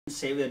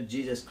Saviour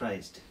Jesus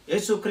Christ.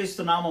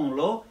 యేసుక్రీస్తు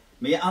నామములో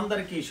మీ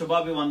అందరికీ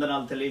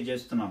శుభాభివందనాలు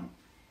తెలియజేస్తున్నాను.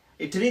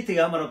 ఇటు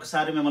రీతిగా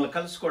మరొకసారి మిమ్మల్ని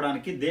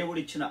కలుసుకోవడానికి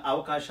దేవుడిచ్చిన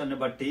అవకాశాన్ని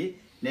బట్టి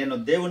నేను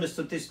దేవుని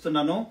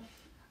స్తుతిస్తున్నాను.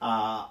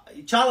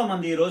 చాలా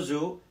మంది ఈరోజు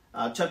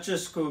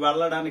చర్చెస్కు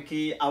వెళ్ళడానికి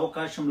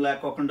అవకాశం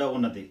లేకోకుండా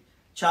ఉన్నది.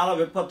 చాలా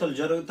విపత్తులు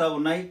జరుగుతూ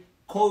ఉన్నాయి.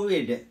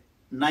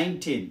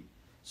 COVID-19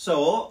 సో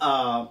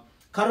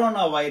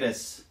కరోనా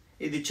వైరస్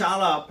ఇది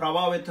చాలా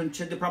ప్రభావితం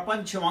చెంది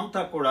ప్రపంచం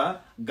అంతా కూడా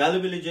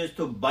గలిబిలి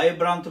చేస్తూ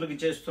భయభ్రాంతులకు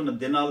చేస్తున్న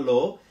దినాల్లో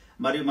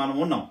మరి మనం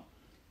ఉన్నాం.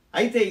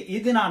 అయితే ఈ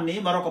దినాన్ని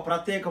మరొక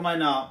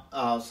ప్రత్యేకమైన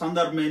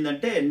సందర్భం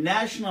ఏంటంటే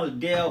నేషనల్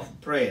డే ఆఫ్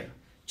ప్రేయర్.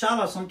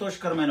 చాలా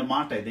సంతోషకరమైన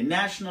మాట ఇది,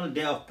 national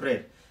day of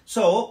prayer.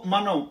 So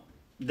మనం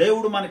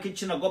దేవుడు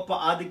మనకిచ్చిన గొప్ప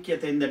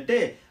ఆధిక్యత ఏంటంటే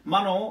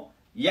మనం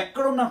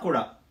ఎక్కడున్నా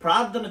కూడా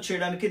ప్రార్థన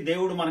చేయడానికి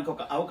దేవుడు మనకు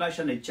ఒక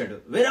అవకాశాన్ని ఇచ్చాడు.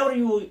 wherever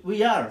we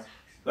are,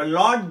 the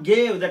Lord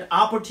gave that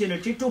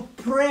opportunity to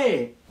pray.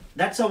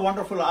 That's a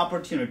wonderful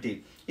opportunity.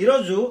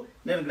 ఈరోజు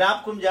నేను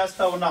జ్ఞాపకం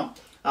చేస్తా ఉన్నాం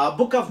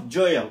బుక్ ఆఫ్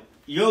జోయల్,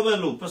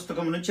 యోవేలు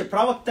పుస్తకం నుంచి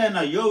ప్రవక్త అయిన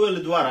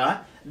యోవేలు ద్వారా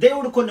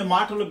దేవుడు కొన్ని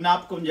మాటలు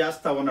జ్ఞాపకం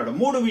చేస్తా ఉన్నాడు.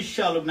 3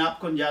 విషయాలు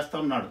జ్ఞాపకం చేస్తా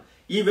ఉన్నాడు.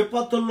 ఈ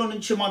విపత్తుల్లో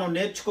నుంచి మనం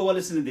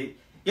నేర్చుకోవలసినది,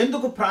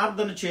 ఎందుకు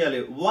ప్రార్థన చేయాలి,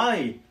 why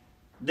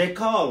they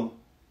call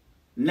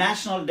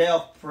national day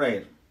of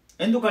prayer.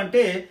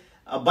 ఎందుకంటే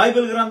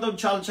బైబిల్ గ్రంథం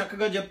చాలా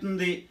చక్కగా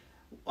చెప్తుంది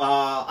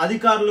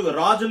అధికారులు,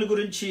 రాజుల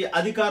గురించి,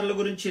 అధికారుల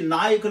గురించి,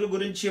 నాయకుల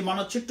గురించి, మన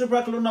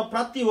చుట్టుప్రక్కల ఉన్న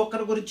ప్రతి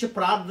ఒక్కరి గురించి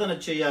ప్రార్థన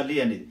చేయాలి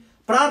అనేది.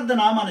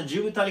 ప్రార్థన మన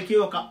జీవితాలకి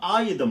ఒక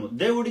ఆయుధము,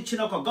 దేవుడిచ్చిన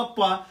ఒక గొప్ప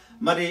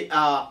మరి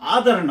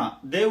ఆదరణ,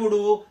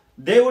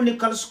 దేవుడిని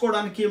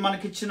కలుసుకోవడానికి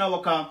మనకిచ్చిన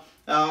ఒక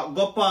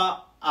గొప్ప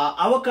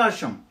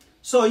అవకాశం.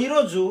 సో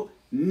ఈరోజు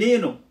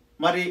నేను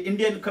మరి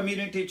ఇండియన్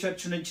కమ్యూనిటీ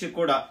చర్చ్ నుంచి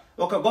కూడా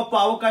ఒక గొప్ప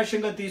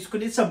అవకాశంగా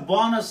తీసుకుని it's a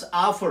bonus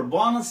offer,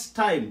 bonus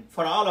time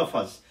for all of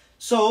us.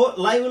 So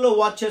live లో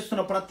వాచ్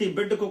చేస్తున్న ప్రతి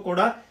బిడ్డకు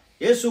కూడా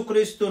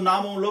యేసుక్రీస్తు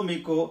నామంలో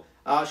మీకు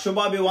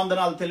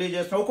శుభాభివందనాలు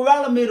తెలియజేస్తున్నాం.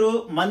 ఒకవేళ మీరు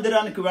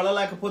మందిరానికి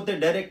వెళ్ళలేకపోతే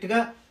డైరెక్ట్ గా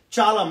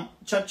చాలా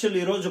చర్చిలు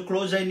ఈరోజు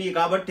క్లోజ్ అయినాయి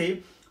కాబట్టి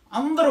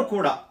అందరూ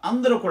కూడా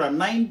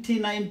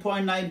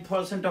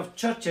 99.9% of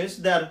churches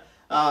they are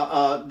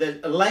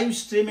live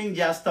streaming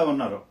చేస్తా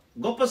ఉన్నారు.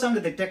 గొప్ప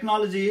సంగతి,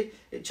 టెక్నాలజీ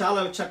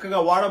చాలా చక్కగా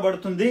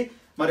వాడబడుతుంది.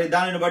 మరి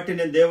దానిని బట్టి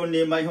నేను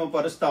దేవుణ్ణి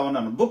మహిమపరుస్తా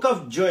ఉన్నాను. Book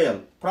of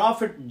Joel,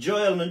 profit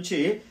Joel నుంచి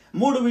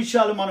 3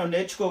 విషయాలు మనం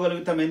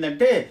నేర్చుకోగలుగుతాం.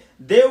 ఏంటంటే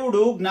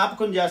దేవుడు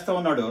జ్ఞాపకం చేస్తా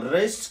ఉన్నాడు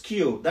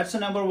rescue, that's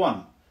number 1,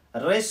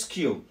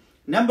 rescue.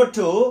 Number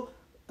 2,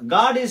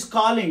 God is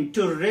calling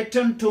to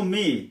return to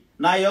me,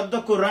 నా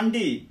యొద్దకు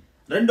రండి,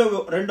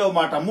 రెండో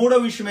మాట. 3వ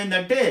విషయం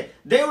ఏంటంటే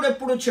దేవుడు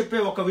ఎప్పుడు చెప్పే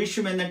ఒక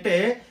విషయం ఏంటంటే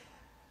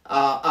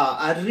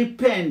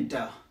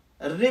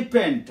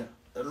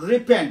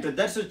రిపెంట్.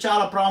 దట్స్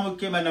చాలా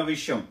ప్రాముఖ్యమైన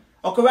విషయం.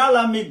 ఒకవేళ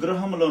మీ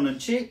గృహంలో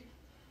నుంచి,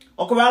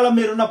 ఒకవేళ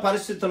మీరున్న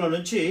పరిస్థితుల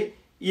నుంచి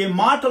ఈ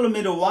మాటలు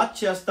మీరు వాచ్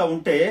చేస్తూ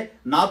ఉంటే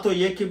నాతో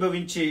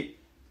ఏకీభవించి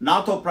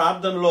నాతో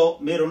ప్రార్థనలో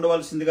మీరు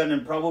ఉండవలసిందిగా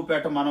నేను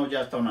ప్రభుపేట మనవి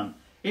చేస్తా ఉన్నాను.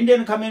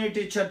 ఇండియన్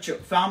కమ్యూనిటీ చర్చ్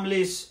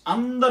ఫ్యామిలీస్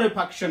అందరి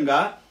పక్షంగా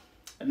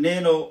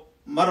నేను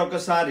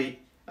మరొకసారి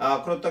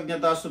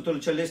కృతజ్ఞతాస్తుతులు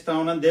చెల్లిస్తా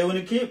ఉన్నాను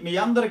దేవునికి. మీ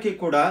అందరికీ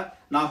కూడా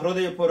నా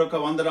హృదయపూర్వక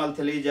వందనాలు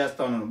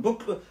తెలియజేస్తా ఉన్నాను.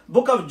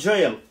 బుక్ ఆఫ్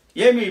జోయల్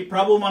ఏమి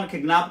ప్రభు మనకి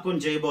జ్ఞాపకం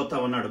చేయబోతా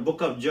ఉన్నాడు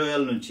బుక్ ఆఫ్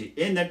జోయల్ నుంచి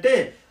ఏంటంటే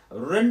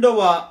 2వ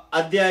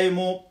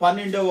అధ్యాయము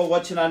 12వ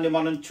వచనాన్ని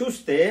మనం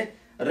చూస్తే,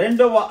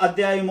 2వ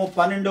అధ్యాయము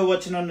 12వ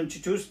వచనం నుంచి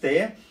చూస్తే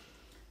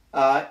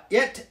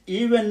yet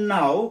even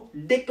now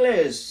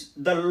declares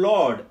the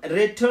Lord,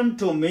 return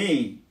to me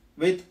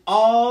with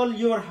all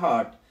your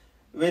heart,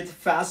 with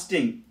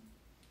fasting,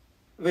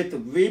 with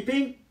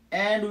weeping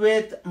and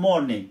with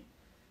mourning.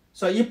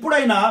 So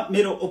ఇప్పుడైనా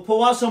మీరు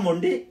ఉపవాసం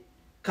ఉండి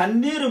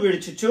కన్నీరు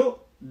విడిచుచు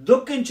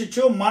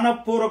దుఃఖించుచు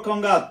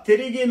మనపూర్వకంగా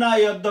తిరిగి నా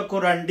యొద్దకు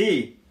రండి.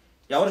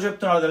 ఎవరు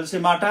చెప్తున్నారో తెలిసి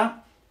మాట,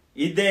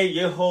 ఇదే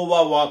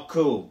యెహోవా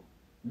వాక్కు.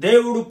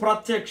 దేవుడు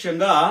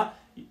ప్రత్యక్షంగా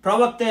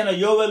ప్రవక్త అయిన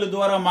యోవేలు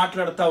ద్వారా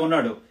మాట్లాడుతూ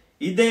ఉన్నాడు.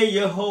 ఇదే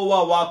యెహోవా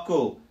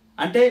వాక్కు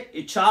అంటే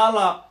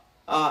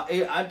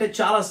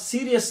చాలా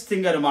సీరియస్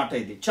థింగ్ అనమాట.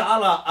 ఇది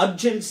చాలా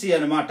అర్జెన్సీ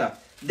అనమాట.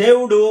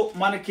 దేవుడు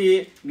మనకి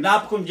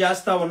జ్ఞాపకం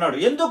చేస్తా ఉన్నాడు.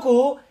 ఎందుకు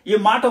ఈ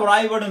మాట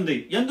వ్రాయబడి ఉంది,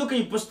 ఎందుకు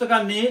ఈ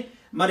పుస్తకాన్ని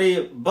మరి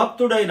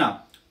భక్తుడైన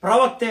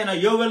ప్రవక్త అయిన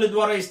యోవేలు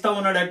ద్వారా ఇస్తా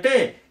ఉన్నాడంటే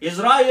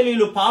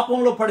ఇజ్రాయేలీలు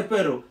పాపంలో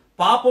పడిపోయారు.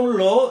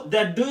 పాపంలో దే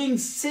ఆర్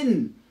డూయింగ్ సిన్.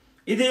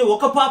 ఇది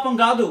ఒక పాపం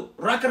కాదు,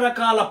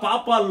 రకరకాల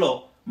పాపాల్లో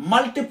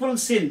multiple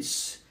since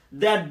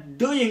they are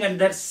doing and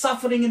they are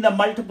suffering in the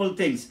multiple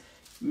things.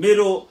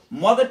 మీరు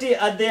మొదటి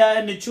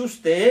అధ్యాయాన్ని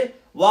చూస్తే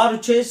వారు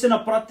చేసిన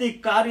ప్రతి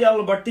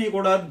కార్యాలను బట్టి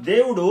కూడా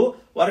దేవుడు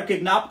వారికి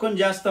జ్ఞాపకం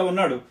చేస్తా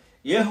ఉన్నాడు.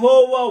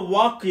 యెహోవా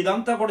వాక్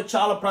ఇదంతా కూడా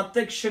చాలా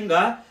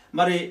ప్రత్యక్షంగా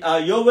మరి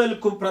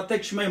యోవేలుకు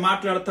ప్రత్యక్షమై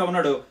మాట్లాడుతూ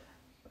ఉన్నాడు.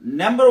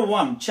 నెంబర్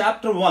 1,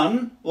 చాప్టర్ 1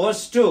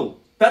 వర్స్ 2,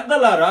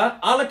 పెద్దలారా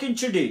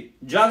ఆలకించుడి,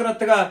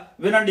 జాగ్రత్తగా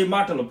వినండి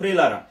మాటలు.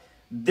 ప్రియులారా,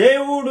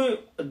 దేవుడు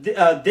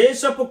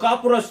దేశపు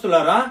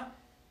కాపురస్తులారా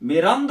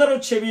మీరందరూ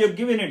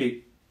చెవియొగ్గి వినుడి.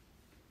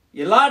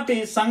 ఇలాంటి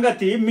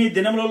సంగతి మీ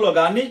దినములలో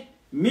గాని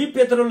మీ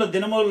పితరుల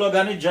దినములలో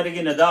గాని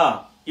జరిగినదా?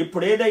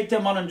 ఇప్పుడు ఏదైతే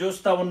మనం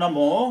చూస్తా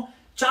ఉన్నామో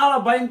చాలా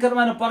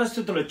భయంకరమైన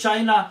పరిస్థితులు.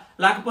 చైనా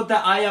లేకపోతే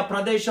ఆయా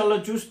ప్రదేశాల్లో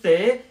చూస్తే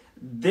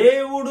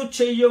దేవుడు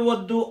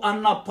చెయ్యవద్దు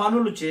అన్న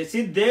పనులు చేసి,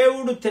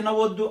 దేవుడు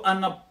తినవద్దు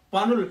అన్న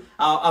పనులు,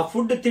 ఆ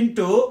ఫుడ్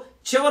తింటూ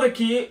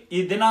చివరికి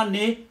ఈ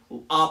దినాన్ని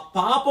ఆ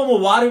పాపము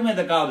వారి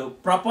మీద కాదు,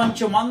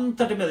 ప్రపంచం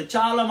అంతటి మీద,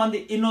 చాలా మంది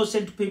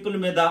ఇన్నోసెంట్ పీపుల్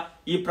మీద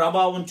ఈ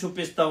ప్రభావం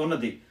చూపిస్తా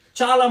ఉన్నది.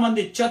 చాలా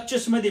మంది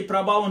చర్చెస్ మీద ఈ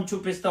ప్రభావం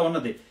చూపిస్తా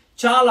ఉన్నది.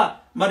 చాలా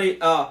మరి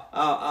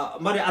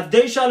ఆ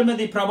దేశాల మీద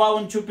ఈ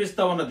ప్రభావం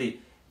చూపిస్తా ఉన్నది.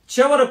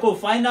 చివరకు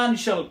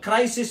ఫైనాన్షియల్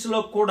క్రైసిస్ లో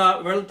కూడా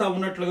వెళ్తా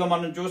ఉన్నట్లుగా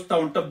మనం చూస్తూ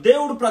ఉంటాం.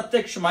 దేవుడు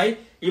ప్రత్యక్షమై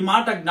ఈ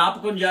మాట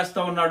జ్ఞాపకం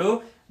చేస్తా ఉన్నాడు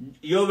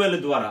యోవేలు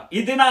ద్వారా. ఈ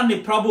దినాన్ని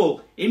ప్రభు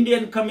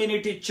ఇండియన్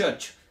కమ్యూనిటీ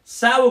చర్చ్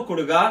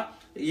సేవకుడుగా,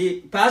 ఈ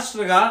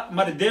పాస్టర్ గా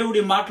మరి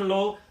దేవుడి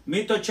మాటలో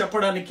మీతో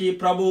చెప్పడానికి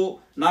ప్రభు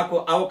నాకు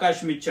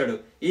అవకాశం ఇచ్చాడు.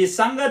 ఈ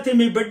సంగతి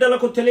మీ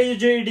బిడ్డలకు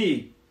తెలియజేయడి,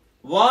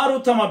 వారు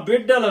తమ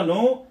బిడ్డలను,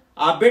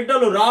 ఆ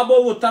బిడ్డలు రాబో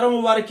తరము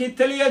వారికి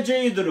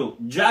తెలియజేయుదురు.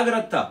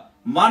 జాగ్రత్త,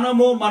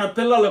 మనము మన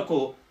పిల్లలకు,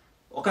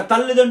 ఒక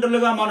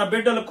తల్లిదండ్రులుగా మన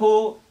బిడ్డలకు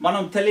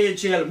మనం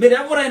తెలియచేయాలి. మీరు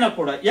ఎవరైనా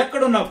కూడా,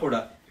 ఎక్కడున్నా కూడా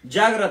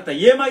జాగ్రత్త.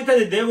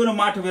 ఏమైతుంది దేవుని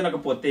మాట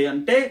వినకపోతే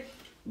అంటే,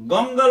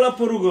 గొంగల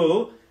పురుగు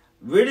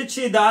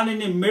విడిచి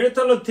దానిని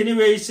మిడతలు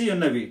తినివేసి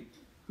ఉన్నవి,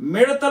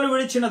 మిడతలు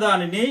విడిచిన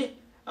దానిని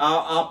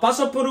ఆ పస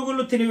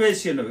పురుగులు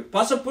తినివేసి ఉన్నవి,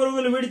 పస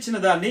పురుగులు విడిచిన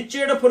దాన్ని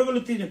చీడ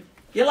పురుగులు తిని,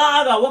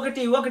 ఇలాగా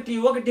ఒకటి ఒకటి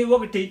ఒకటి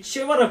ఒకటి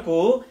చివరకు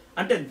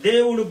అంటే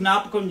దేవుడు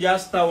జ్ఞాపకం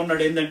చేస్తా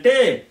ఉన్నాడు ఏంటంటే,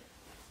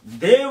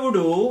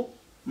 దేవుడు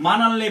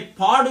మనల్ని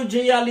పాడు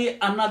చేయాలి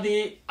అన్నది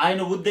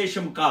ఆయన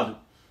ఉద్దేశం కాదు.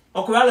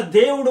 ఒకవేళ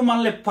దేవుడు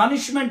మనల్ని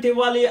పనిష్మెంట్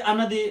ఇవ్వాలి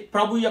అన్నది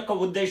ప్రభు యొక్క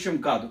ఉద్దేశం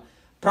కాదు.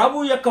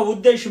 ప్రభు యొక్క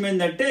ఉద్దేశం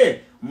ఏంటంటే,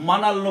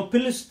 మనల్ని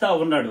పిలుస్తా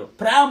ఉన్నాడు,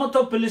 ప్రేమతో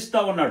పిలుస్తా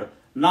ఉన్నాడు.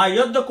 నా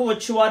యొద్దకు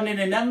వచ్చి వారిని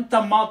నేను ఎంత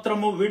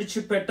మాత్రము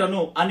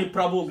విడిచిపెట్టను అని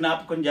ప్రభు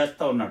జ్ఞాపకం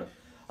చేస్తా ఉన్నాడు.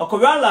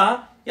 ఒకవేళ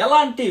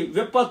ఎలాంటి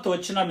విపత్తు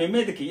వచ్చినా మీ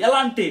మీదకి,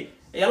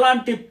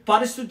 ఎలాంటి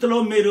పరిస్థితుల్లో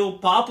మీరు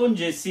పాపం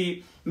చేసి,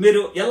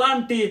 మీరు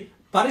ఎలాంటి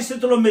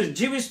పరిస్థితుల్లో మీరు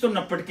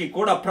జీవిస్తున్నప్పటికీ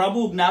కూడా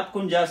ప్రభు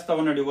జ్ఞాపకం చేస్తా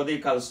ఉన్నాడు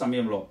ఉదయకాల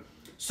సమయంలో.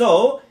 So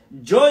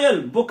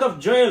Joel, book of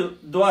Joel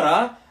ద్వారా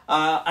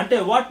అంటే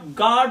వాట్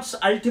గాడ్స్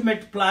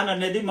అల్టిమేట్ ప్లాన్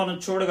అనేది మనం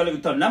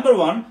చూడగలుగుతాం. Number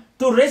 1,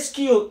 to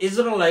rescue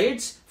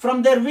Israelites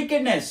from there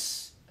wickedness.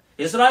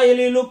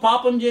 ఇజ్రాయేలీలు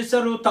పాపం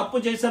చేశారు, తప్పు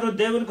చేశారు,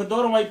 దేవునికి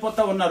దూరం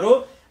అయిపోతా ఉన్నారు.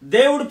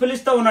 దేవుడు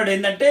పిలుస్తా ఉన్నాడు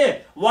ఏంటంటే,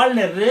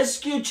 వాళ్ళని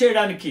రెస్క్యూ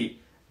చేయడానికి,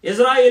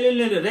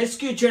 ఇజ్రాయేలీని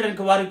రెస్క్యూ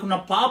చేయడానికి, వారికి ఉన్న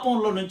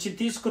పాపంలో నుంచి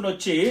తీసుకుని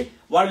వచ్చి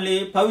వాళ్ళని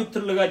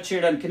పవిత్రులుగా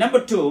చేయడానికి.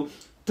 Number 2,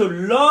 to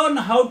learn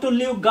how to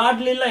live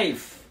godly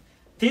life.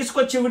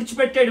 తీసుకొచ్చి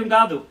విడిచిపెట్టేయడం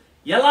కాదు,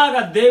 ఎలాగ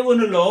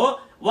దేవునిలో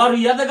వారు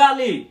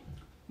ఎదగాలి,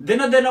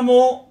 దినదినము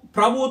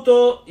ప్రభుతో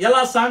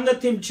ఎలా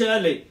సాంగత్యం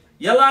చేయాలి,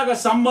 ఎలాగ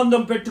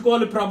సంబంధం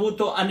పెట్టుకోవాలి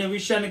ప్రభుతో అనే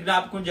విషయాన్ని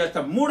జ్ఞాపకం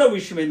చేస్తాం. మూడో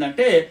విషయం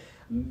ఏంటంటే,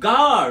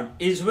 God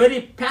is very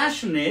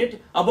passionate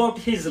about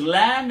his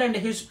land and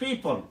his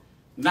people.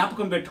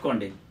 జ్ఞాపకం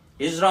పెట్టుకోండి,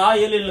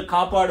 ఇజ్రాయేలీలను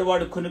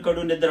కాపాడువాడు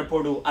కునుకడు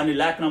నిద్రపోడు అని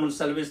లేఖనములు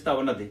సెలవిస్తా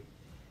ఉన్నది.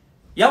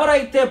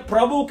 ఎవరైతే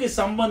ప్రభువుకి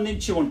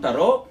సంబంధించి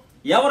ఉంటారో,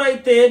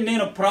 ఎవరైతే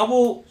నేను ప్రభు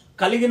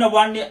కలిగిన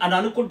వాడిని అని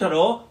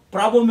అనుకుంటారో,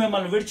 ప్రభు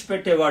మిమ్మల్ని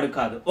విడిచిపెట్టేవాడు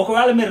కాదు.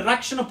 ఒకవేళ మీరు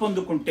రక్షణ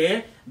పొందుకుంటే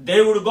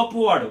దేవుడు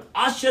గొప్పవాడు,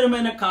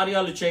 ఆశ్చర్యమైన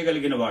కార్యాలు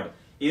చేయగలిగిన వాడు.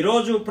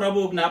 ఈరోజు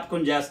ప్రభు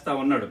జ్ఞాపకం చేస్తా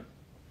ఉన్నాడు.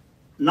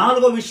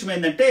 నాలుగో విషయం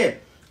ఏంటంటే,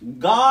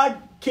 God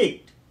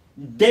kicked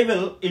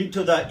devil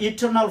into the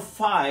eternal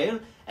fire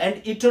and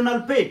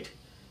eternal pit.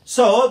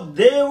 So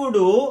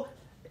దేవుడు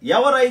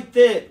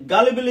ఎవరైతే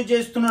గలిబిలి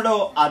చేస్తున్నాడో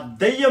ఆ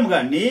దెయ్యం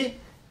గాని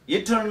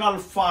ఇటర్నల్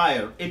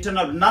ఫైర్,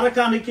 ఇటర్నల్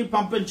నరకానికి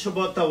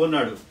పంపించబోతా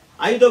ఉన్నాడు.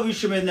 ఐదో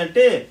విషయం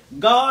ఏంటంటే,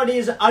 God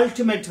is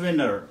ultimate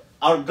winner,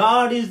 are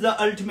God is the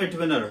ultimate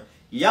winner.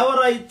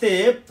 ఎవరైతే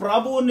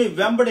ప్రభువుని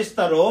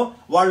వెంబడిస్తారో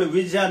వాళ్ళు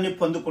విజయాన్ని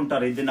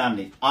పొందుకుంటారు ఈ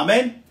దినాన్ని.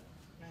 ఆమేన్.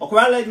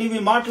 ఒకవేళ నీవు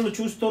ఈ మాటలు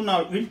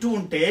వింటూ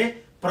ఉంటే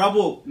ప్రభు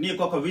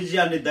నీకు ఒక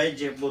విజయాన్ని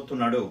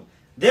దయచేయబోతున్నాడు.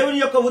 దేవుని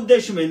యొక్క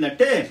ఉద్దేశం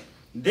ఏంటంటే,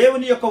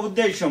 దేవుని యొక్క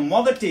ఉద్దేశం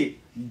మొదటి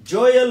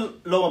జోయల్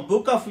లో,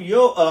 బుక్ ఆఫ్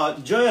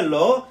జోయల్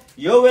లో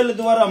యోవేలు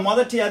ద్వారా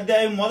మొదటి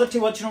అధ్యాయం 1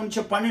 వచనం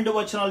నుంచి 12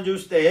 వచనాలు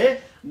చూస్తే,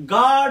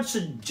 God's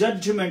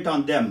judgement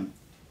on them,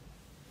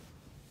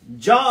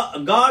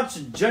 God's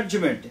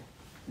judgement,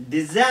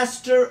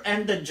 disaster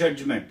and the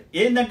judgement.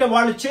 ఏంటంటే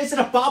వాళ్ళు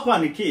చేసిన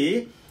పాపానికి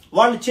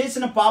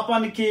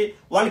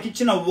వాళ్ళకి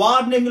ఇచ్చిన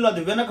వార్నింగ్లు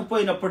అది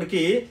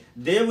వినకపోయినప్పటికీ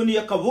దేవుని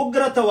యొక్క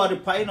ఉగ్రత వారి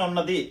పైన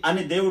ఉన్నది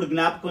అని దేవుడు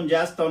జ్ఞాపకం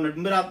చేస్తా ఉన్నాడు.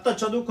 మీరు అంతా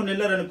చదువుకుని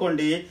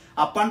వెళ్ళారనుకోండి,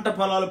 ఆ పంట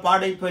పొలాలు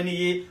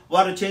పాడైపోయినాయి,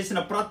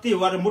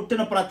 వారు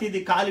ముట్టిన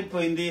ప్రతిదీ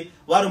కాలిపోయింది,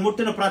 వారు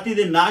ముట్టిన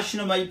ప్రతిదీ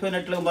నాశనం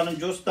అయిపోయినట్లుగా మనం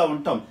చూస్తూ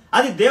ఉంటాం.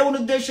 అది దేవుని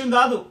ఉద్దేశం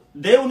కాదు.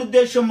 దేవుని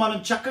ఉద్దేశం మనం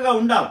చక్కగా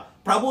ఉండాలి,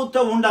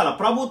 ప్రభుతో ఉండాలి,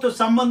 ప్రభుతో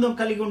సంబంధం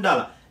కలిగి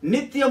ఉండాలి,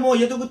 నిత్యము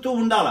ఎదుగుతూ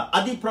ఉండాలి.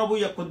 అది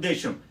ప్రభు యొక్క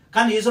ఉద్దేశం.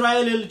 కానీ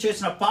ఇజ్రాయేలీలు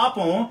చేసిన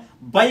పాపం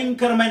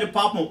భయంకరమైన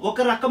పాపం.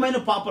 ఒక రకమైన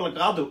పాపాలు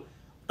కాదు,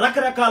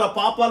 రకరకాల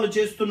పాపాలు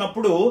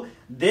చేస్తున్నప్పుడు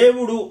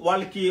దేవుడు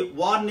వాళ్ళకి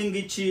వార్నింగ్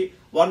ఇచ్చి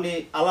వాళ్ళని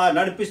అలా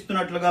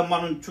నడిపిస్తున్నట్లుగా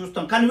మనం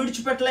చూస్తాం. కానీ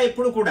విడిచిపెట్టలే,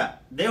 ఎప్పుడు కూడా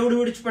దేవుడు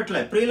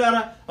విడిచిపెట్టలే.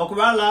 ప్రియులారా,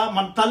 ఒకవేళ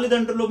మన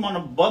తల్లిదండ్రులు, మన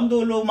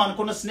బంధువులు,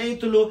 మనకున్న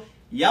స్నేహితులు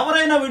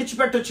ఎవరైనా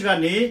విడిచిపెట్టొచ్చు,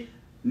 కానీ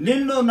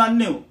నిన్ను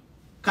నన్ను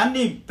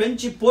కన్ని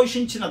పెంచి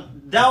పోషించిన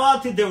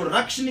దేవాతి దేవుడు,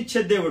 రక్షణ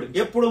ఇచ్చే దేవుడు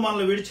ఎప్పుడు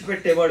మనల్ని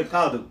విడిచిపెట్టేవాడు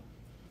కాదు.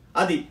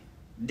 అది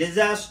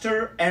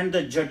disaster and the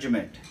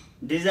judgement.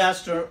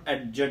 Disaster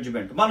and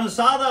judgement. మనం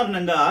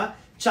సాధారణంగా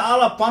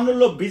చాలా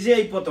పనుల్లో బిజీ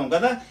అయిపోతాం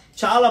కదా,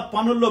 చాలా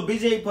పనుల్లో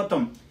బిజీ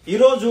అయిపోతాం.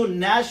 ఈరోజు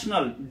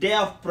నేషనల్ డే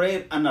ఆఫ్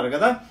ప్రేయర్ అన్నారు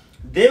కదా.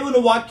 దేవుని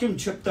వాక్యం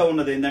చెప్తా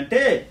ఉన్నది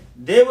ఏంటంటే,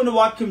 దేవుని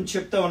వాక్యం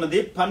చెప్తా ఉన్నది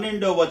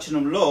 12వ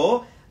వచనంలో,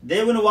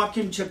 దేవుని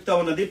వాక్యం చెప్తా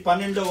ఉన్నది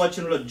 12వ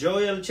వచనంలో,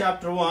 జోయల్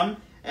చాప్టర్ 1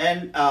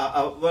 అండ్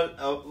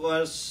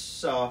వర్స్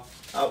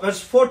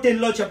 14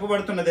 లో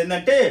చెప్పబడుతున్నది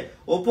ఏంటంటే,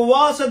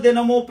 ఉపవాస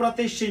దినము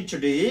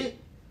ప్రతిష్ఠించుడి,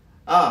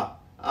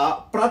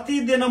 ప్రతి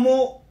దినము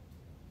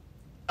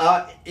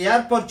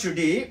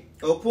ఏర్పరచుడి,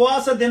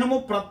 ఉపవాస దినము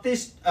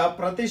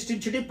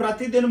ప్రతిష్ఠించుడి,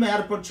 ప్రతి దినము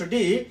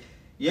ఏర్పరచుడి,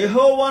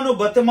 యెహోవాను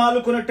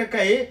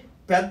బతిమాలుకున్నట్టుకై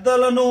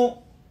పెద్దలను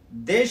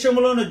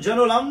దేశములోని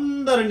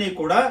జనులందరినీ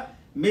కూడా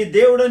మీ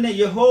దేవుడైన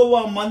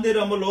యెహోవా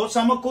మందిరములో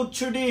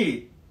సమకూర్చుడి.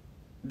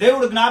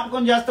 దేవుడు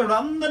జ్ఞాపకం చేస్తాడు,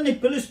 అందరినీ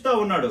పిలుస్తూ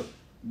ఉన్నాడు.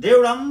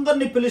 దేవుడు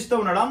అందరినీ పిలుస్తూ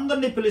ఉన్నాడు,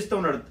 అందరినీ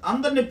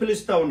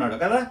పిలుస్తూ ఉన్నాడు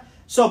కదా.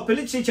 సో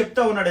పిలిచి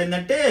చెప్తా ఉన్నాడు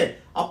ఏంటంటే,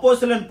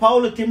 అపోస్తలుడైన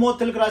పౌలు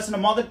తిమోతికి రాసిన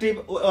మొదటి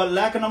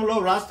లేఖనంలో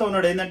రాస్తా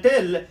ఉన్నాడు ఏంటంటే,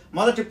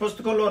 మొదటి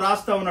పుస్తకంలో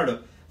రాస్తా ఉన్నాడు.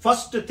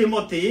 1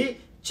 Timothy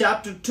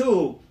chapter 2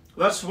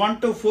 verse 1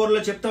 to 4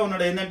 లో చెప్తా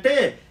ఉన్నాడు ఏంటంటే,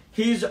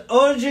 he's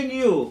urging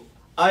you,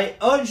 I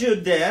urge you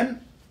then,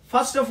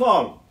 first of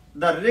all,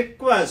 the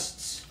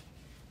requests,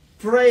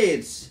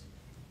 prayers,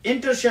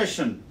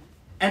 intercession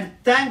and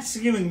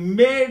thanksgiving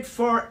made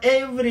for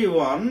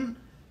everyone,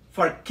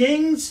 for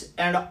kings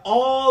and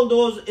all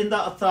those in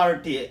the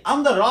authority.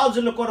 అందరు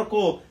రాజుల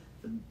కొరకు,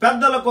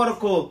 పెద్దల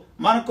కొరకు,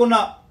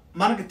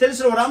 మనకు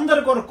తెలిసిన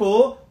వారందరి కొరకు,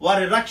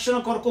 వారి రక్షణ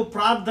కొరకు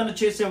ప్రార్థన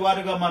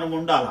చేసేవారుగా మనం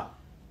ఉండాలా.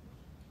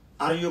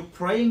 Are you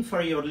praying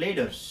for your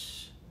leaders?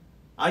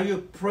 Are you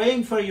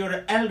praying for your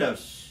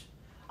elders?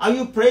 Are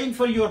you praying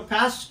for your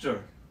pastor?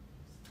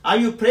 Are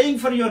you praying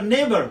for your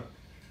neighbor?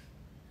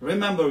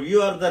 Remember, you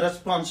are the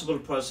responsible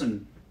person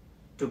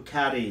to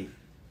carry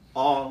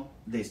all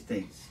these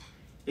things.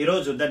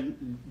 ఈరోజు the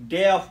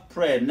day of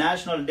prayer,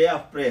 national day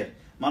of prayer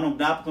మనం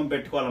జ్ఞాపకం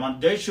పెట్టుకోవాలి. మన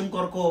దేశం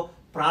కొరకు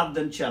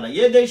ప్రార్థన చేయాలా.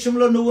 ఏ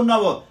దేశంలో నువ్వు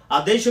ఉన్నావో ఆ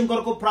దేశం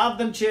కొరకు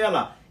ప్రార్థన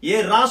చేయాలా. ఏ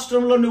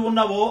రాష్ట్రంలో నువ్వు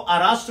ఉన్నావో ఆ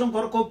రాష్ట్రం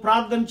కొరకు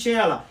ప్రార్థన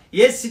చేయాలా.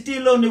 ఏ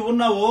సిటీలో నువ్వు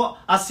ఉన్నావో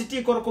ఆ సిటీ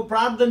కొరకు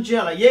ప్రార్థన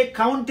చేయాలా. ఏ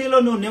కౌంటీలో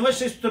నువ్వు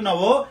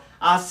నివసిస్తున్నావో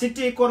ఆ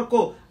సిటీ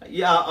కొరకు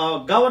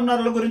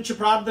గవర్నర్ల గురించి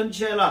ప్రార్థన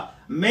చేయాలా,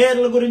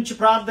 మేయర్ల గురించి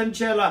ప్రార్థన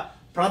చేయాలా,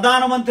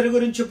 ప్రధానమంత్రి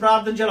గురించి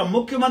ప్రార్థన చేయాలి,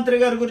 ముఖ్యమంత్రి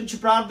గారి గురించి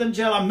ప్రార్థన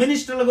చేయాలి,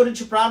 మినిస్టర్ల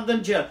గురించి ప్రార్థన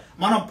చేయాలి.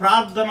 మనం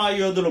ప్రార్థనా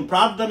యోధులు,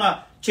 ప్రార్థన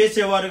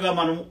చేసేవారుగా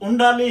మనం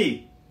ఉండాలి.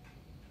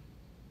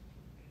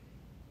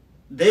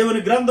 దేవుని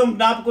గ్రంథం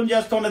జ్ఞాపకం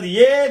చేస్తున్నది,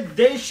 ఏ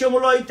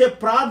దేశంలో అయితే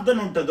ప్రార్థన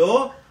ఉంటుందో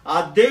ఆ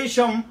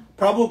దేశం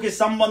ప్రభుకి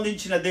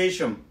సంబంధించిన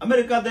దేశం.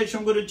 అమెరికా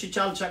దేశం గురించి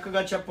చాలా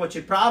చక్కగా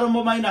చెప్పవచ్చు.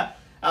 ప్రారంభమైన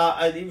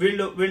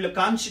వీళ్ళు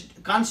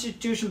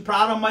కాన్స్టిట్యూషన్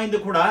ప్రారంభమైంది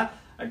కూడా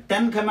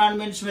 10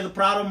 కమాండ్మెంట్స్ మీద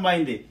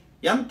ప్రారంభమైంది.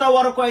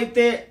 ఎంతవరకు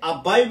అయితే ఆ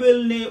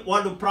బైబిల్ని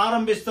వాళ్ళు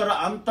ప్రారంభిస్తారో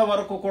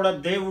అంతవరకు కూడా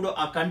దేవుడు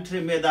ఆ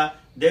కంట్రీ మీద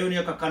దేవుని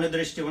యొక్క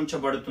కనుదృష్టి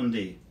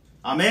ఉంచబడుతుంది.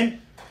 ఆమేన్.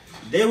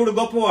 దేవుడు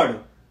గొప్పవాడు.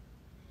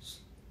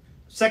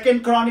 2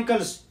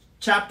 Chronicles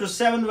chapter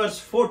 7 verse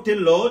 14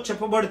 లో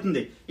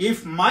చెప్పబడుతుంది, if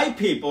my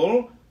people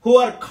who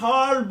are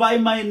called by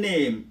my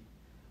name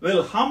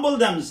will humble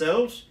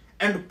themselves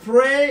and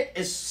pray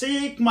and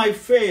seek my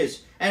face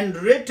and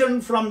return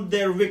from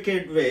their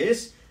wicked ways,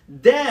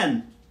 then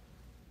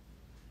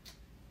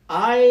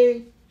I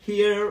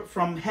hear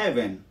from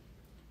heaven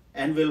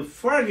and will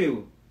forgive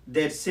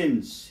their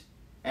sins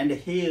and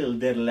heal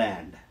their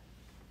land.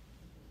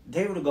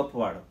 దేవుడు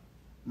గొప్పవాడు.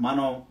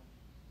 మనం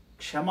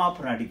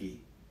క్షమాపణ అడిగి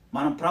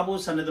మనం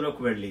ప్రభు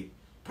సన్నిధిలోకి వెళ్ళి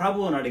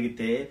ప్రభువుని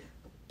అడిగితే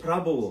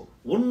ప్రభువు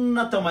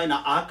ఉన్నతమైన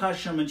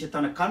ఆకాశం నుంచి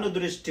తన కను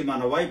దృష్టి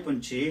మన వైపు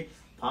ఉంచి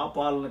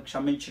పాపాలను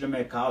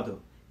క్షమించడమే కాదు,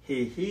 హీ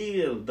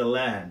హీల్ ద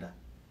ల్యాండ్.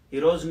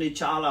 ఈరోజు నీ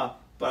చాలా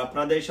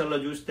ప్రదేశాల్లో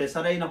చూస్తే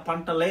సరైన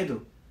పంట లేదు,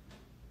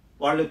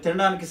 వాళ్ళు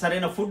తినడానికి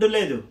సరైన ఫుడ్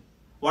లేదు,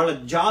 వాళ్ళ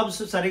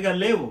జాబ్స్ సరిగా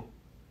లేవు,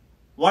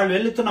 వాళ్ళు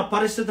వెళుతున్న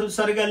పరిస్థితులు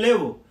సరిగా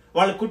లేవు,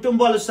 వాళ్ళ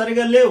కుటుంబాలు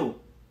సరిగా లేవు,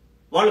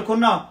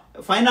 వాళ్ళకున్న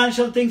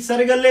ఫైనాన్షియల్ థింగ్స్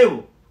సరిగా లేవు,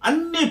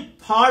 అన్ని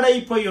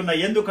పాడైపోయి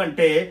ఉన్నాయి.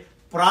 ఎందుకంటే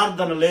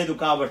ప్రార్థన లేదు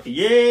కాబట్టి.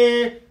 ఏ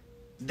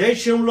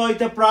దేశంలో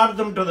అయితే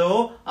ప్రార్థన ఉంటుందో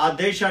ఆ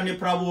దేశాన్ని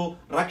ప్రభు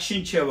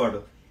రక్షించేవాడు.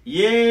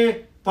 ఏ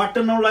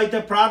పట్టణంలో అయితే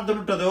ప్రార్థన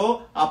ఉంటుందో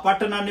ఆ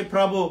పట్టణాన్ని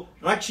ప్రభు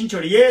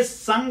రక్షించాడు. ఏ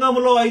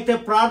సంఘములో అయితే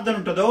ప్రార్థన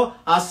ఉంటుందో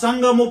ఆ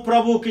సంఘము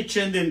ప్రభువుకి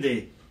చెందింది.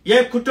 ఏ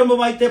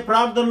కుటుంబం అయితే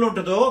ప్రార్థనలో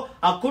ఉంటుందో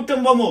ఆ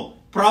కుటుంబము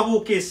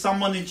ప్రభుకి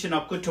సంబంధించిన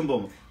కుటుంబం.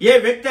 ఏ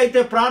వ్యక్తి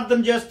అయితే ప్రార్థన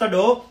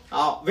చేస్తాడో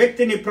ఆ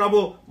వ్యక్తిని ప్రభు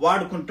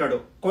వాడుకుంటాడు.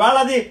 ఒకవేళ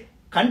అది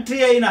కంట్రీ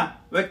అయినా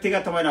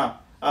వ్యక్తిగతమైన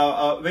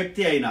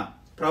వ్యక్తి అయినా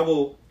ప్రభు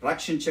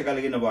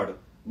రక్షించగలిగిన వాడు.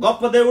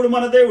 గొప్ప దేవుడు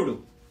మన దేవుడు.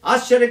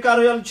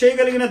 ఆశ్చర్యకార్యాలు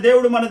చేయగలిగిన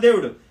దేవుడు మన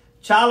దేవుడు.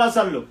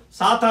 చాలాసార్లు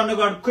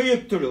సాతానుగాడు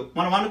కుయుక్తుడు.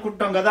 మనం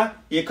అనుకుంటాం కదా,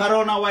 ఈ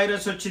కరోనా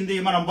వైరస్ వచ్చింది,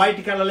 మనం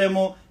బయటికి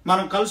వెళ్ళలేము,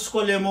 మనం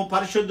కలుసుకోలేము,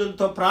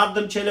 పరిశుద్ధులతో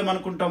ప్రార్థన చేయలేము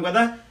అనుకుంటాం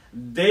కదా.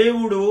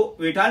 దేవుడు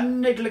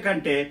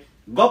వీటన్నిటికంటే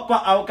గొప్ప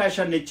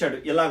అవకాశాన్ని ఇచ్చాడు.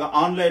 ఇలాగ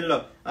ఆన్లైన్లో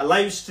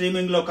లైవ్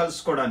స్ట్రీమింగ్ లో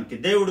కలుసుకోవడానికి.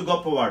 దేవుడు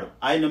గొప్పవాడు.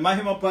 ఆయన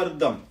మహిమ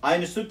పరుద్దాం,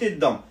 ఆయన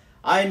స్తుతిద్దాం,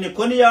 ఆయన్ని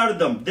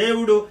కొనియాడుదాం.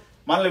 దేవుడు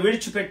మనల్ని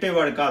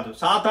విడిచిపెట్టేవాడు కాదు.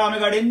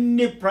 సాతానుగాడు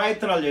ఎన్ని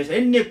ప్రయత్నాలు చేసినా,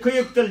 ఎన్ని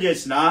కుయుక్తులు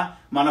చేసినా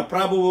మన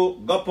ప్రభువు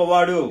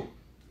గొప్పవాడు,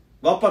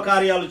 గొప్ప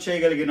కార్యాలు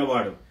చేయగలిగిన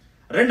వాడు.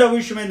 రెండవ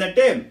విషయం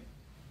ఏంటంటే,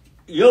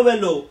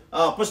 యోవేలు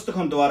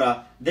పుస్తకం ద్వారా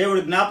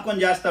దేవుడు జ్ఞాపకం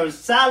చేస్తాడు,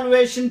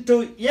 salvation to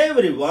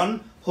everyone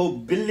who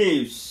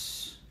believes.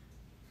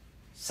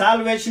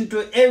 Salvation to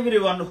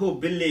everyone who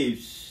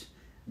believes.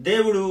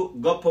 దేవుడు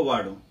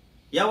గొప్పవాడు.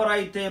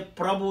 ఎవరైతే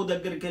ప్రభు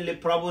దగ్గరికి వెళ్ళి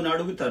ప్రభుని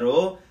అడుగుతారో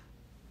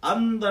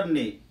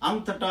అందరినీ,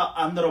 అంతటా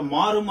అందరూ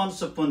మారు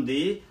మనసు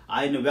పొంది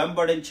ఆయన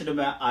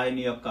వెంబడించడమే ఆయన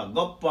యొక్క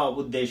గొప్ప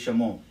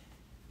ఉద్దేశము.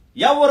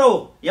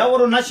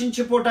 ఎవరు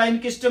నశించిపోట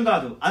ఆయనకి ఇష్టం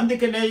కాదు.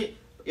 అందుకనే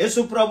యేసు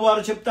ప్రభు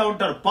వారు చెప్తా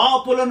ఉంటారు,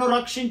 పాపులను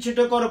రక్షించుట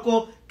కొరకు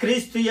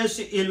క్రీస్తు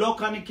యేసు ఈ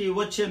లోకానికి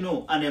వచ్చెను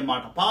అనే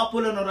మాట.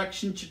 పాపులను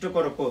రక్షించుట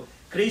కొరకు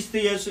క్రీస్తు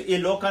యేసు ఈ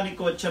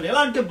లోకానికి వచ్చాను.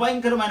 ఇలాంటి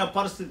భయంకరమైన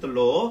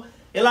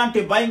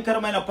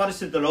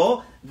పరిస్థితుల్లో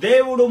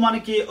దేవుడు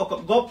మనకి ఒక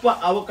గొప్ప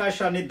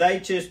అవకాశాన్ని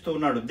దయచేస్తూ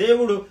ఉన్నాడు.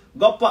 దేవుడు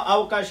గొప్ప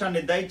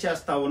అవకాశాన్ని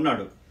దయచేస్తా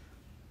ఉన్నాడు.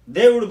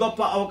 దేవుడు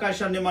గొప్ప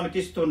అవకాశాన్ని మనకి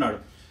ఇస్తున్నాడు.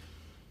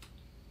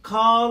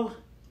 Call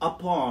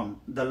upon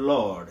the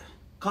lord,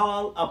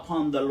 call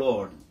upon the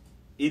lord.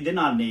 ఈ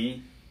దినాన్ని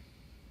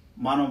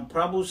మనం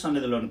ప్రభు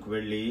సన్నిధిలోనికి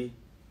వెళ్ళి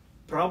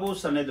ప్రభు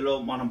సన్నిధిలో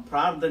మనం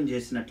ప్రార్థన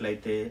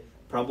చేసినట్లయితే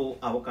ప్రభు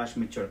అవకాశం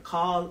ఇచ్చాడు.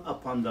 Call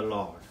upon the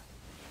lord.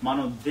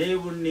 మనం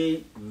దేవుణ్ణి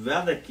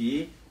వెదకి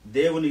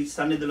దేవుని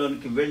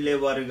సన్నిధిలోనికి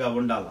వెళ్ళేవారుగా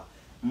ఉండాలి.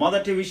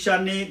 మొదటి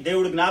విషయాన్ని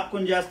దేవుడు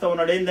జ్ఞాపకం చేస్తా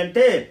ఉన్నాడు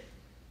ఏంటంటే,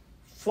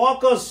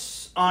 focus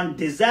on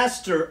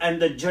disaster and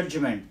the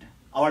judgement.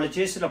 వాళ్ళు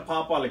చేసిన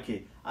పాపాలకి,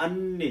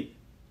 అన్ని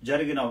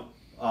జరిగిన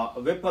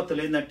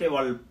విపత్తులు ఏంటంటే,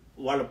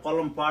 వాళ్ళ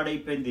పొలం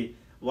పాడైపోయింది,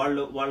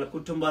 వాళ్ళ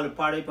కుటుంబాలు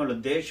పాడైపోయి, వాళ్ళ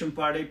దేశం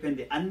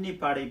పాడైపోయింది, అన్ని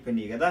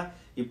పాడైపోయినాయి కదా.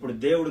 ఇప్పుడు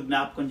దేవుడు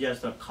జ్ఞాపకం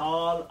చేస్తాడు,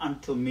 call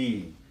unto me,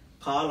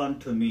 call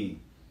unto me,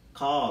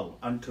 call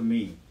unto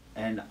me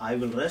and I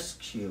will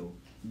rescue.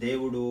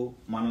 దేవుడు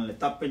మనల్ని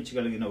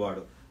తప్పించగలిగిన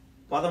వాడు.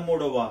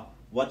 13వ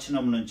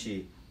వచనం నుంచి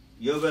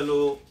యోవేలు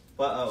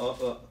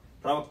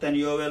ప్రవక్త అని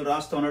యోవేలు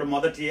రాస్తూ ఉన్నాడు.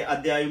 మొదటి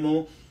అధ్యాయము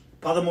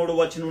 13వ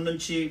వచనం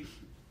నుంచి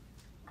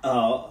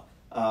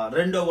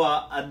 2వ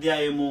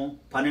అధ్యాయము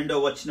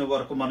 12వ వచనం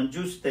వరకు మనం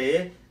చూస్తే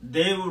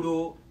దేవుడు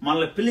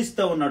మనల్ని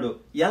పిలుస్తూ ఉన్నాడు.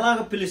 ఎలాగ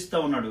పిలుస్తూ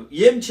ఉన్నాడు,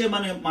 ఏం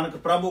చేయమని మనకు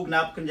ప్రభు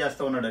జ్ఞాపకం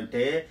చేస్తూ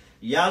ఉన్నాడంటే,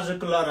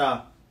 యాజకులారా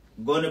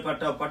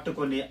గోనెపట్ట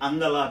పట్టుకొని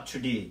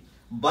అంగలార్చుడి,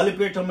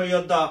 బలిపీఠము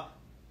యొద్ద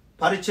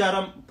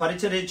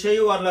పరిచర్య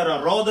చేయు వాళ్ళారా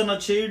రోదన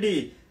చేయుడి,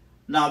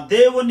 నా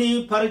దేవుని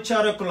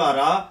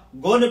పరిచారకులారా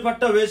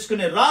గోనెపట్ట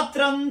వేసుకుని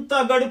రాత్రంతా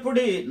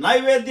గడుపుడి,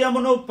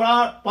 నైవేద్యమును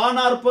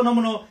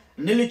పానార్పణమును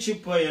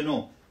నిలిచిపోయెను.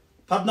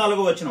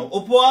 14వ వచనం,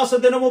 ఉపవాస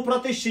దినము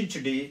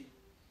ప్రతిష్ఠించుడి,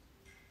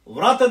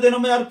 వ్రత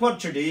దినము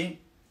ఏర్పరచుడి,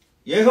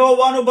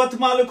 యెహోవాను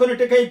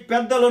బతిమాలుకొనుటకై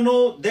పెద్దలను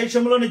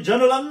దేశంలోని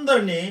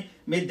జనులందరినీ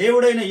మీ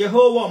దేవుడైన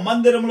యెహోవా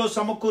మందిరంలో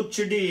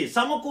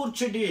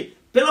సమకూర్చుడి,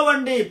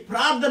 పిలవండి,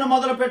 ప్రార్థన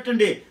మొదలు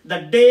పెట్టండి. The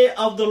day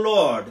of the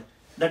lord,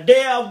 the day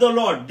of the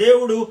lord.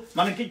 దేవుడు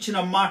మనకిచ్చిన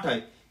మాట.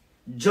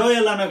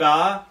 జోయల్ అనగా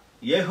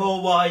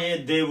యెహోవాయే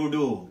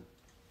దేవుడు,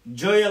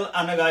 జోయల్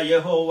అనగా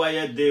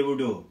యెహోవాయే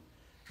దేవుడు.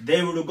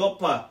 దేవుడు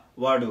గొప్ప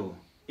వాడు,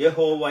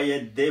 యెహోవాయే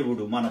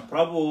దేవుడు, మన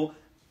ప్రభు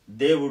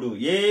దేవుడు.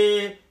 ఏ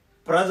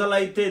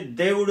ప్రజలైతే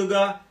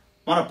దేవుడుగా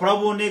మన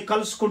ప్రభువుని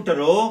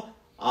కలుసుకుంటారో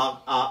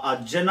ఆ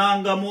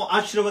జనాంగము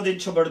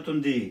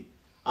ఆశీర్వదించబడుతుంది,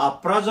 ఆ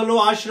ప్రజలు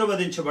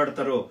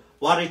ఆశీర్వదించబడతారు,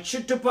 వారి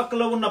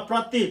చుట్టుపక్కల ఉన్న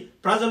ప్రతి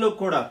ప్రజలు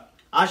కూడా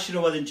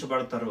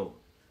ఆశీర్వదించబడతారు.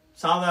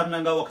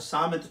 సాధారణంగా ఒక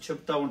సామెత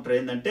చెప్తా ఉంటారు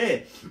ఏంటంటే,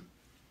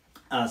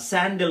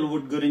 శాండిల్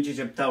వుడ్ గురించి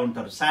చెప్తా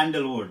ఉంటారు.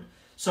 Sandal would.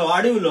 సో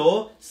అడవిలో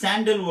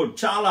శాండిల్ వుడ్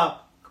చాలా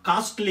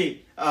కాస్ట్లీ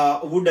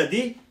వుడ్.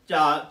 అది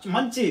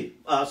మంచి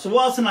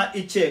సువాసన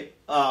ఇచ్చే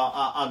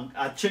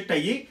చెట్టు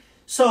అయ్యి.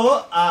 సో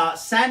ఆ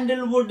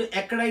శాండిల్ వుడ్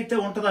ఎక్కడైతే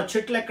ఉంటుందో, ఆ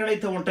చెట్లు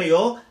ఎక్కడైతే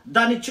ఉంటాయో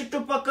దాని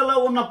చుట్టుపక్కల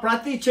ఉన్న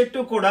ప్రతి చెట్టు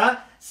కూడా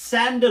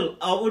శాండిల్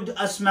వుడ్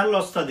స్మెల్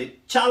వస్తుంది,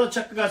 చాలా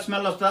చక్కగా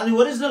స్మెల్ వస్తుంది. అది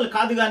ఒరిజినల్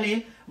కాదు కానీ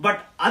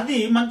బట్ అది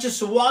మంచి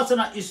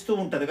సువాసన ఇస్తూ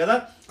ఉంటది కదా.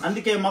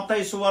 అందుకే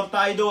మత్తయి సువార్త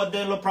 5వ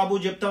అధ్యాయంలో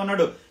ప్రభు చెప్తా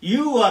ఉన్నాడు,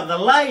 you are the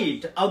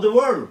light of the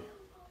world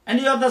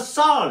and you are the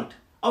salt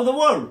of the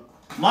world.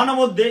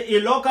 మనము ఈ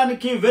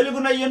లోకానికి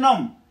వెలుగునై ఉన్నాం,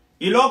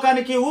 ఈ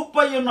లోకానికి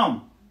ఉప్పు అయి ఉన్నాం.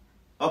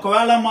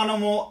 ఒకవేళ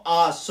మనము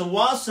ఆ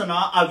సువాసన,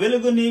 ఆ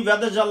వెలుగుని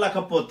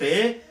వెదజల్లకపోతే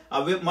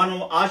మనం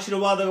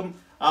ఆశీర్వాదం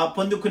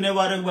పొందుకునే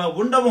వారుగా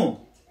ఉండము.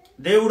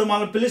 దేవుడు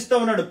మనం పిలుస్తూ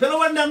ఉన్నాడు,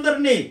 పిలవండి,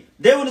 అందరినీ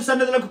దేవుని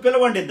సన్నిధిలోకి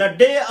పిలవండి. The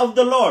day of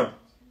the lord.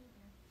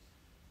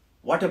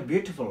 What a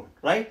beautiful,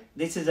 right?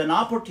 This is an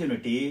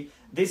opportunity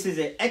this is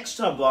an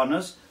extra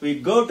bonus. We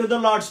go to the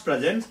Lord's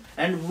presence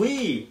and we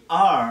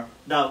are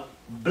the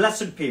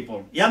blessed people.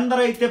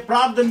 ఎందరైతే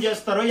ప్రార్థన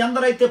చేస్తారో,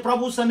 ఎందరైతే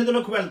ప్రభు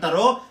సన్నిధిలోకి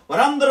వెళ్తారో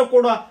వారందరూ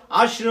కూడా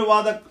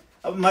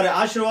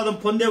ఆశీర్వాదం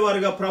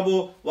పొందేవారుగా ప్రభు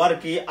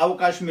వారికి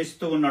అవకాశం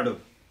ఇస్తూ ఉన్నాడు.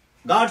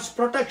 God's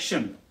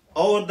protection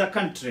over the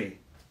country.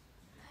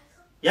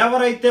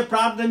 ఎవరైతే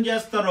ప్రార్థన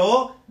చేస్తారో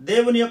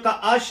దేవుని యొక్క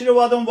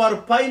ఆశీర్వాదం వారి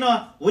పైన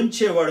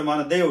ఉంచేవాడు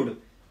మన దేవుడు.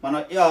 మన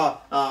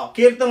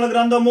కీర్తనల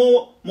గ్రంథము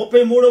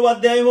 33వ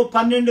అధ్యాయము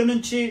 12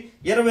 నుంచి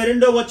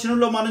 22వ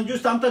వచనంలో మనం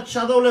చూస్తే అంత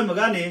చదవలేము,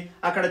 కానీ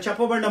అక్కడ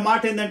చెప్పబడిన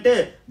మాట ఏంటంటే,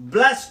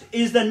 blessed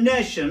is the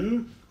nation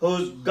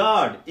whose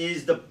God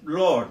is the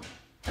lord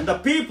and the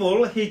people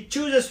he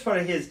chooses for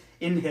his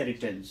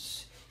inheritance.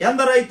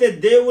 ఎందరైతే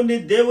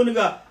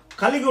దేవునిగా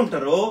కలిగి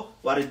ఉంటారో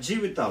వారి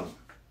జీవితాలు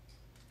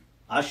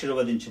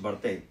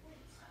ఆశీర్వదించబడతాయి.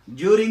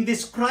 During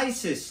this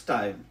crisis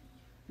time,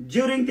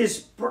 during this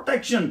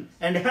protection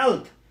and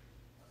health,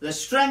 the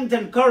strength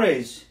and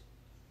courage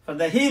for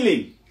the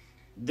healing,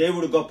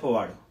 దేవుడు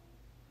గొప్పవాడు,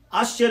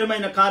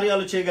 ఆశ్చర్యమైన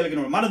కార్యాలు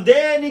చేయగలిగినవాడు. మనం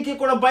దేనికి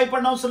కూడా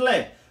భయపడిన అవసరం లే.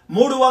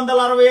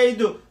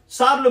 365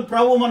 సార్లు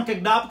ప్రభు మనకి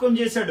జ్ఞాపకం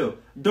చేశాడు,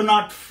 డు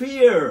నాట్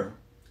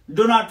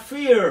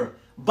ఫియర్,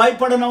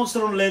 భయపడన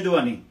అవసరం లేదు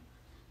అని.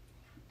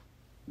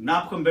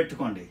 జ్ఞాపకం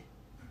పెట్టుకోండి.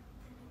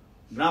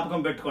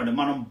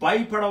 మనం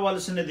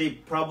భయపడవలసినది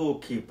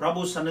ప్రభువుకి.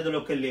 ప్రభు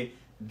సన్నిధిలోకి వెళ్ళి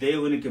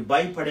దేవునికి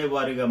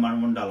భయపడేవారిగా మనం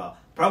ఉండాలా.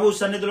 ప్రభు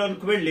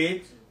సన్నిధిలోకి వెళ్ళి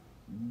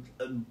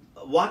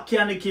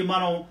వాక్యానికి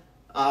మనం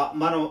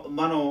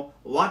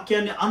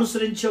వాక్యాన్ని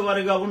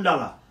అనుసరించేవారిగా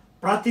ఉండాలా.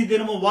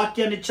 ప్రతిదినము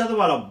వాక్యాన్ని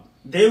చదవాల,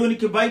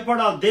 దేవునికి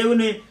భయపడాలి,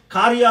 దేవుని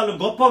కార్యాలు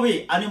గొప్పవి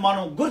అని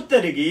మనం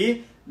గుర్తెరిగి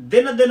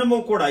దినదినము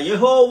కూడా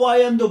యెహోవా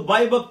యందు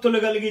భయభక్తులు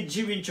కలిగి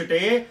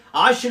జీవించుటే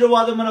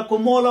ఆశీర్వాదమునకు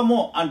మూలము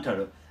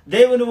అంటాడు.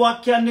 దేవుని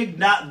వాక్యాన్ని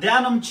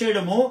ధ్యానం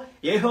చేయడము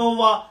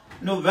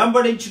యెహోవాను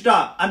వెంబడించుట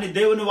అని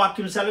దేవుని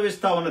వాక్యం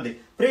సెలవిస్తా ఉన్నది.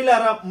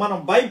 ప్రియులారా, మనం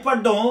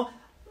భయపడడం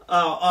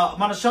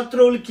మన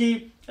శత్రువులకి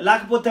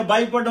లేకపోతే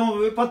భయపడడం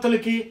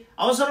విపత్తులకి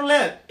అవసరం లే.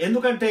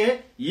 ఎందుకంటే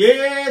ఏ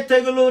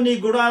తెగులు నీ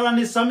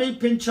గుడారాన్ని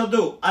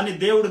సమీపించదు అని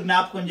దేవుడు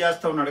జ్ఞాపకం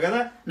చేస్తా ఉన్నాడు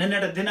కదా.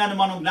 నిన్నటి దినాన్ని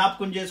మనం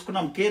జ్ఞాపకం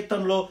చేసుకున్నాం.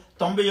 కీర్తనలో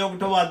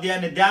 91వ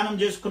అధ్యాయాన్ని ధ్యానం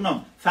చేసుకున్నాం.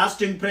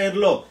 ఫాస్టింగ్ ప్రేయర్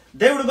లో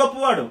దేవుడు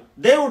గొప్పవాడు,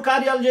 దేవుడు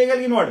కార్యాలు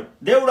చేయగలిగిన వాడు,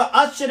 దేవుడు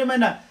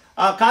ఆశ్చర్యమైన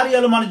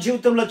కార్యాలు మన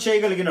జీవితంలో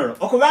చేయగలిగినాడు.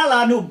 ఒకవేళ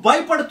నువ్వు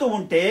భయపడుతూ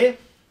ఉంటే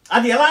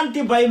అది ఎలాంటి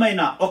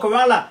భయమైనా,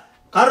 ఒకవేళ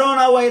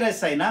కరోనా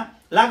వైరస్ అయినా,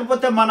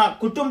 లేకపోతే మన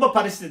కుటుంబ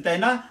పరిస్థితి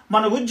అయినా,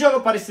 మన ఉద్యోగ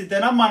పరిస్థితి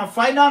అయినా, మన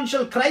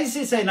ఫైనాన్షియల్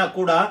క్రైసిస్ అయినా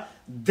కూడా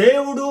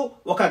దేవుడు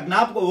ఒక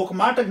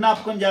మాట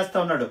జ్ఞాపకం చేస్తా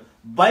ఉన్నాడు,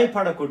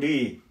 భయపడకుడి.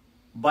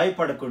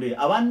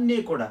 అవన్నీ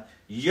కూడా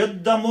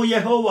యుద్ధము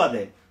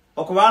యెహోవాదే.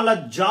 ఒకవేళ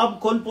జాబ్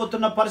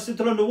కోల్పోతున్న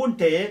పరిస్థితిలో నువ్వు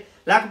ఉంటే,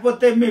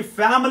 లేకపోతే మీ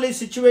ఫ్యామిలీ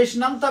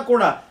సిచ్యువేషన్ అంతా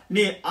కూడా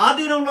నీ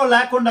ఆధీనంలో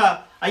లేకుండా,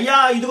 అయ్యా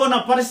ఇదిగో నా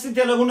పరిస్థితి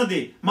ఎలా ఉన్నది,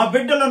 మా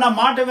బిడ్డలు నా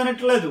మాట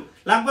వినట్లేదు,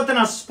 లేకపోతే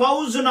నా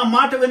స్పౌజ్ నా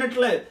మాట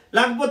వినట్లేదు,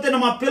 లేకపోతే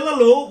మా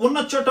పిల్లలు ఉన్న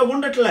చోట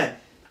ఉండట్లే,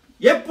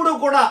 ఎప్పుడు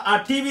కూడా ఆ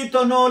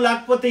టీవీతోనో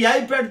లేకపోతే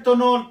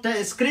ఐప్యాడ్తోనో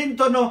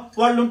స్క్రీన్తోనో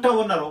వాళ్ళు ఉంటా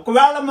ఉన్నారు.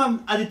 ఒకవేళ మనం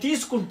అది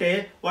తీసుకుంటే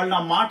వాళ్ళు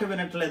నా మాట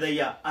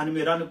వినట్లేదయ్యా అని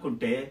మీరు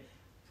అనుకుంటే,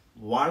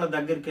 వాళ్ళ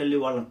దగ్గరికి వెళ్ళి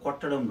వాళ్ళని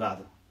కొట్టడం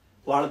కాదు,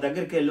 వాళ్ళ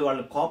దగ్గరికి వెళ్ళి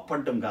వాళ్ళని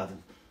కోప్పడడం కాదు.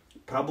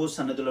 ప్రభు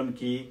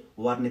సన్నిధిలోనికి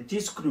వారిని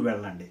తీసుకుని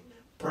వెళ్ళండి,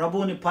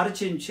 ప్రభువుని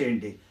పరిచయం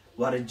చేయండి,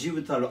 వారి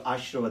జీవితాలు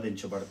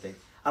ఆశీర్వదించబడతాయి.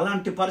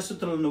 అలాంటి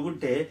పరిస్థితుల్లో నువ్వు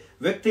ఉంటే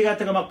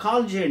వ్యక్తిగతంగా మాకు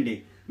కాల్ చేయండి.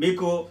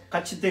 మీకు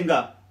ఖచ్చితంగా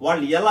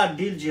వాళ్ళు ఎలా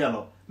డీల్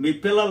చేయాలో, మీ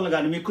పిల్లలను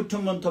కానీ మీ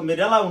కుటుంబంతో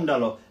మీరు ఎలా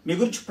ఉండాలో మీ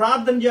గురించి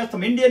ప్రార్థన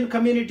చేస్తాం. Indian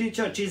community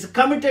church is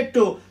committed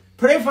to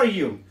pray for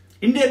you.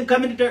 Indian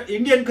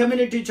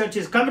community church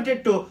is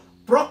committed to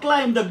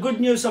proclaim the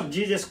good news of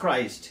Jesus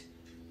Christ.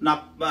 నా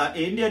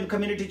ఇండియన్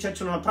కమ్యూనిటీ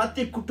చర్చ్లో ఉన్న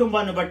ప్రతి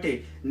కుటుంబాన్ని బట్టి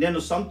నేను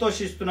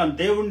సంతోషిస్తున్నాను,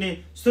 దేవుణ్ణి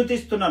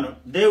స్తుతిస్తున్నాను.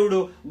 దేవుడు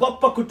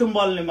గొప్ప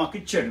కుటుంబాలని మాకు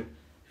ఇచ్చాడు.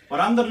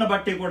 వారందరిని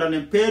బట్టి కూడా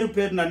నేను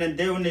పేరున నేను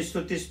దేవుణ్ణి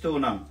స్తుతిస్తూ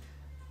ఉన్నాను.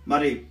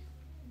 మరి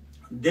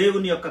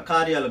దేవుని యొక్క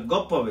కార్యాలు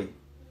గొప్పవి.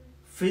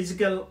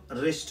 Physical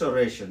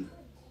restoration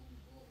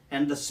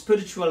and the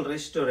spiritual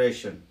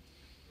restoration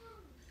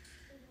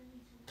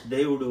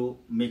దేవుడు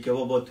మీకు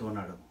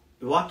ఇవ్వబోతున్నాడు.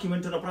 ఈ వాక్యం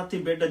వింటున్న ప్రతి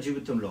బిడ్డ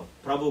జీవితంలో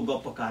ప్రభు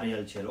గొప్ప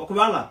కార్యాలు చేయాలి.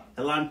 ఒకవేళ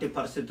ఎలాంటి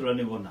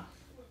పరిస్థితుల్లో ఉన్నా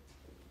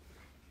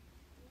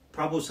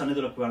ప్రభు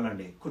సన్నిధిలోకి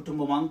వెళ్ళండి.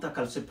 కుటుంబం అంతా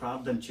కలిసి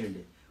ప్రార్థన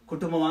చేయండి,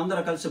 కుటుంబం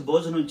అందరూ కలిసి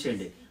భోజనం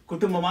చేయండి,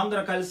 కుటుంబం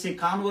అందరూ కలిసి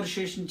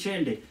కాన్వర్సేషన్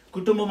చేయండి,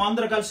 కుటుంబం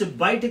అందరూ కలిసి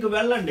బయటికి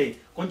వెళ్ళండి,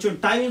 కొంచెం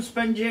టైం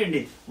స్పెండ్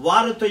చేయండి.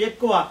 వారితో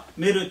ఎక్కువ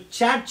మీరు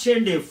చాట్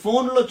చేయండి.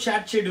 ఫోన్లో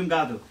చాట్ చేయడం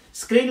కాదు,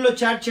 స్క్రీన్లో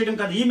చాట్ చేయడం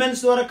కాదు,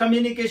 ఈమెయిల్స్ ద్వారా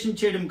కమ్యూనికేషన్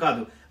చేయడం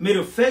కాదు.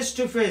 మీరు face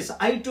to face,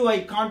 I to I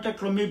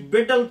కాంటాక్ట్లో మీ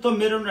బిడ్డలతో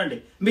మీరు ఉండండి,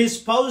 మీ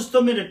స్పౌస్తో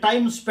మీరు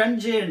టైం స్పెండ్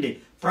చేయండి.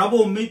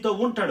 ప్రభు మీతో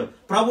ఉంటాడు.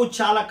 ప్రభు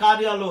చాలా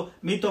కార్యాలు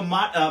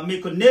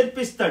మీకు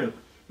నేర్పిస్తాడు.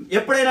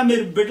 ఎప్పుడైనా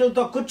మీరు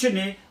బిడ్డలతో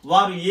కూర్చుని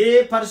వారు ఏ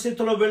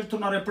పరిస్థితుల్లో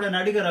వెళ్తున్నారో ఎప్పుడైనా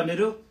అడిగారా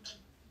మీరు?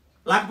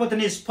 లేకపోతే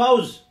నీ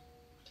స్పౌజ్,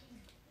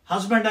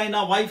 హస్బెండ్ అయినా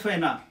వైఫ్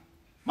అయినా,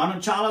 మనం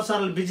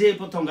చాలాసార్లు బిజీ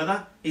అయిపోతాం కదా,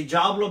 ఈ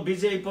జాబ్లో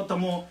బిజీ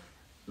అయిపోతాము,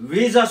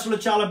 వీసాస్లో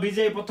చాలా బిజీ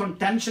అయిపోతాం,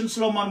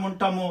 టెన్షన్స్లో మనం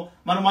ఉంటాము.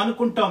 మనం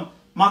అనుకుంటాం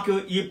మాకు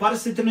ఈ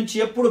పరిస్థితి నుంచి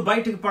ఎప్పుడు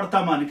బయటకు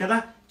పడతామా అని కదా.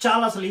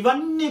 చాలా అసలు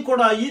ఇవన్నీ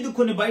కూడా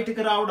ఈదుకొని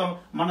బయటకు రావడం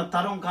మన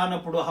తరం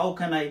కానప్పుడు how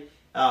can I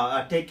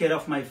take care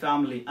of my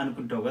family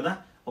అనుకుంటావు కదా.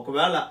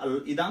 ఒకవేళ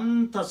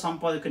ఇదంతా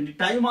సంపాదించండి,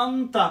 టైం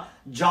అంతా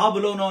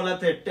జాబ్లోనో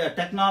లేకపోతే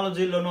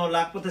టెక్నాలజీలోనో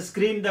లేకపోతే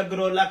స్క్రీన్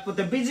దగ్గర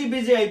లేకపోతే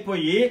బిజీ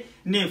అయిపోయి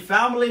నీ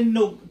ఫ్యామిలీని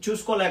నువ్వు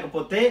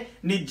చూసుకోలేకపోతే,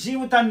 నీ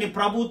జీవితాన్ని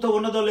ప్రభుతో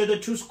ఉన్నదో లేదో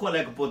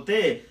చూసుకోలేకపోతే,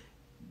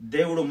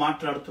 దేవుడు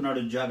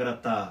మాట్లాడుతున్నాడు,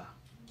 జాగ్రత్త.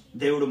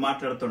 దేవుడు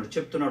మాట్లాడుతున్నాడు,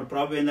 చెప్తున్నాడు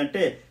ప్రభు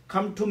ఏంటంటే,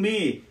 come to me,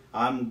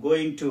 I'm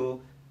going to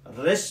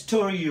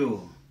restore you,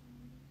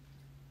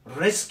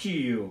 rescue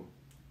you.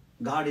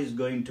 God is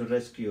going to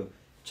rescue.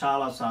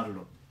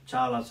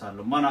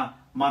 చాలాసార్లు మన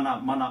మన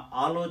మన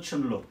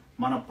ఆలోచనలు,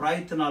 మన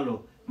ప్రయత్నాలు,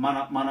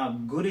 మన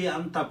గురి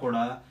అంతా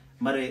కూడా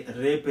మరి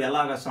రేపు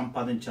ఎలాగ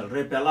సంపాదించాలి,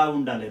 రేపు ఎలా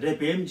ఉండాలి,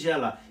 రేపు ఏం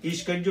చేయాలా, ఈ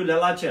షెడ్యూల్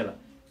ఎలా చేయాలి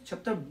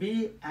చెప్తా. బీ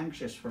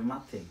యాంగ్షియస్ ఫర్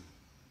నథింగ్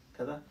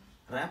కదా.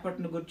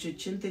 రేపటిని గురించి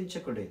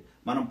చింతించకుడి.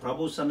 మనం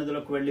ప్రభు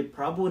సన్నిధిలోకి వెళ్ళి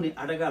ప్రభువుని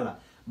అడగాల.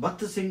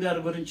 భక్త్ సింగ్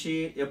గారి గురించి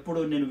ఎప్పుడు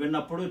నేను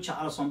విన్నప్పుడు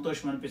చాలా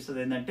సంతోషం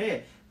అనిపిస్తుంది. ఏంటంటే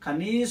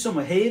కనీసం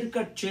హెయిర్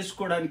కట్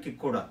చేసుకోవడానికి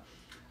కూడా,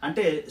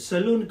 అంటే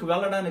సెలూన్కి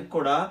వెళ్ళడానికి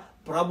కూడా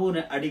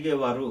ప్రభువుని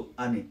అడిగేవారు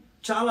అని.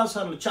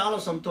 చాలాసార్లు చాలా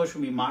సంతోషం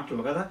ఈ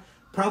మాటలు కదా.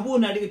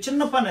 ప్రభువుని అడిగి,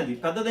 చిన్న పని అది,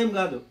 పెద్దదేం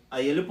కాదు,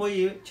 అది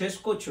వెళ్ళిపోయి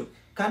చేసుకోవచ్చు,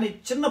 కానీ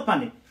చిన్న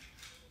పని.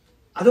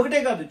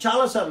 అదొకటే కాదు,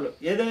 చాలాసార్లు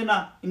ఏదైనా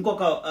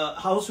ఇంకొక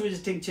హౌస్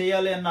విజిటింగ్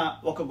చేయాలి అన్నా,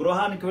 ఒక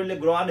గృహానికి వెళ్ళి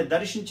గృహాన్ని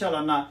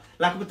దర్శించాలన్నా,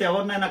 లేకపోతే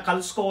ఎవరినైనా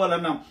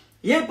కలుసుకోవాలన్నా,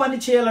 ఏ పని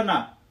చేయాలన్నా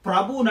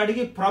ప్రభువుని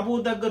అడిగి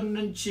ప్రభు దగ్గర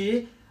నుంచి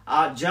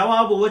ఆ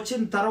జవాబు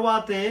వచ్చిన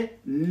తర్వాతే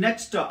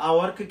నెక్స్ట్ ఆ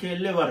వర్క్కి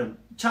వెళ్ళేవారు.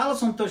 చాలా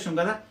సంతోషం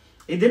కదా.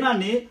 ఈ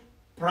దినాన్ని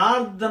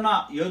ప్రార్థన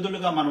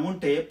యోధులుగా మనం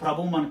ఉంటే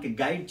ప్రభు మనకి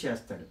గైడ్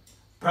చేస్తాడు.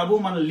 ప్రభు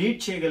మనం లీడ్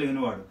చేయగలిగిన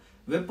వాడు,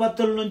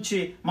 విపత్తుల నుంచి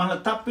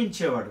మనల్ని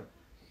తప్పించేవాడు.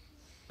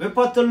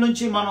 విపత్తుల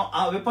నుంచి మనం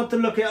ఆ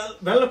విపత్తుల్లోకి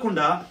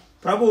వెళ్లకుండా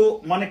ప్రభు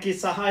మనకి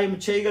సహాయం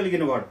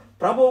చేయగలిగిన వాడు.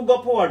 ప్రభు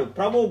గొప్పవాడు,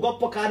 ప్రభు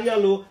గొప్ప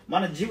కార్యాలు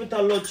మన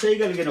జీవితాల్లో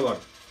చేయగలిగిన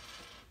వాడు.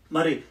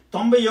 మరి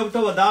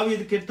 91వ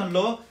దావీదు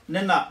కీర్తనలో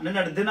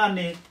నిన్నటి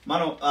దినాన్ని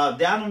మనం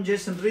ధ్యానం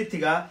చేసిన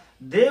రీతిగా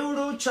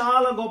దేవుడు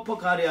చాలా గొప్ప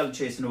కార్యాలు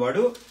చేసిన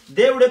వాడు,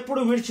 దేవుడు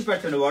ఎప్పుడు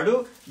విడిచిపెట్టని వాడు,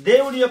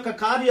 దేవుడి యొక్క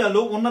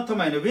కార్యాలు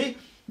ఉన్నతమైనవి.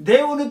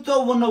 దేవునితో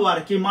ఉన్న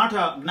వారికి మాట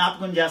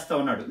జ్ఞాపకం చేస్తా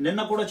ఉన్నాడు.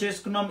 నిన్న కూడా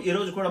చేసుకున్నాం, ఈ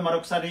రోజు కూడా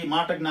మరొకసారి ఈ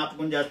మాట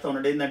జ్ఞాపకం చేస్తా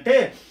ఉన్నాడు. ఏంటంటే,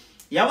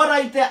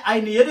 ఎవరైతే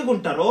ఆయన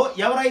ఎరుగుంటారో,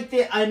 ఎవరైతే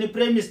ఆయన్ని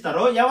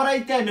ప్రేమిస్తారో,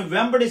 ఎవరైతే ఆయన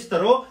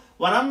వెంబడిస్తారో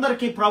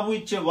వారందరికీ ప్రభు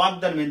ఇచ్చే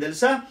వాగ్దానం ఏం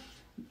తెలుసా?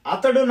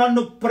 అతడు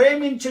నన్ను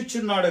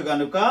ప్రేమించుచున్నాడు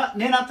గనుక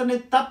నేను అతన్ని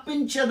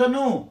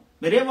తప్పించదను.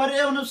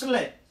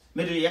 మీరేమవసరంలే.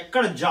 మీరు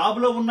ఎక్కడ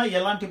జాబ్లో ఉన్నా,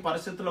 ఎలాంటి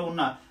పరిస్థితుల్లో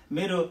ఉన్నా,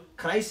 మీరు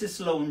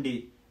క్రైసిస్లో ఉండి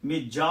మీ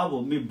జాబు,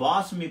 మీ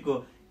బాస్ మీకు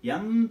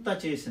ఎంత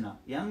చేసినా,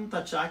 ఎంత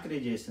చాకరీ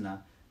చేసినా,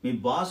 మీ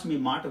బాస్ మీ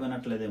మాట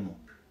వినట్లేదేమో,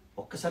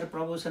 ఒక్కసారి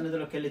ప్రభు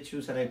సన్నిధిలోకి వెళ్ళి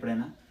చూసారా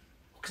ఎప్పుడైనా?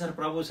 ఒకసారి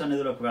ప్రభు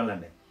సన్నిధిలోకి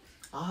వెళ్ళండి.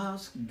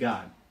 Ask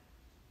God,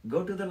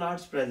 go to the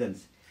Lord's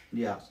presence.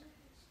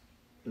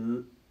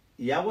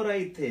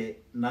 ఎవరైతే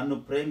నన్ను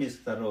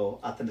ప్రేమిస్తారో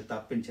అతన్ని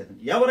తప్పించదను,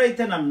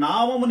 ఎవరైతే నా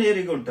నామమును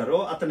ఎరిగి ఉంటారో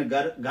అతన్ని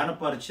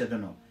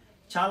గణపరచదను.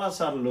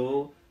 చాలాసార్లు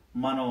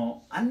మనం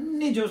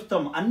అన్ని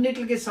చూస్తాం,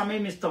 అన్నిటికీ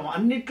సమయం ఇస్తాం,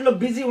 అన్నిట్లో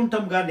బిజీ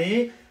ఉంటాం, కానీ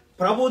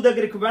ప్రభు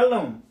దగ్గరికి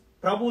వెళ్ళాం,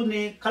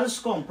 ప్రభుని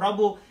కలుసుకోం.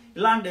 ప్రభు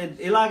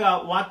ఇలాగా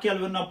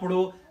వాక్యాలు విన్నప్పుడు,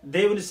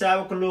 దేవుని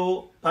సేవకులు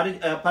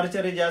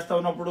పరిచర్య చేస్తా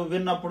ఉన్నప్పుడు,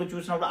 విన్నప్పుడు,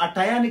 చూసినప్పుడు ఆ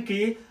టయానికి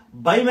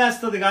భయం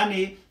వేస్తుంది,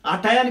 కానీ ఆ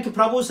టయానికి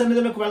ప్రభు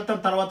సన్నిధిలోకి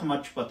వెళ్తాం, తర్వాత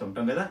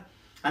మర్చిపోతుంటాం కదా.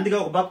 అందుకే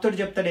ఒక భక్తుడు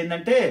చెప్తాడు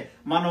ఏంటంటే,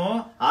 మనం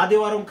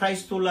ఆదివారం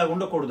క్రైస్తవులాగా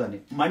ఉండకూడదని,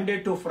 మండే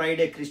టు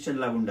ఫ్రైడే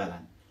క్రిస్టియన్ లాగా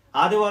ఉండాలని.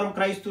 ఆదివారం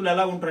క్రైస్తవులు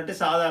ఎలా ఉంటారంటే,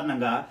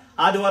 సాధారణంగా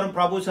ఆదివారం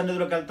ప్రభు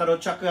సన్నిధిలోకి వెళ్తారో,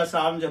 చక్కగా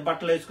స్నానం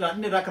బట్టలు వేసుకుని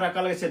అన్ని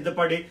రకరకాలుగా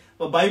సిద్ధపడి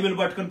బైబిల్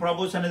పట్టుకుని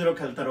ప్రభు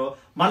సన్నిధిలోకి వెళ్తారో,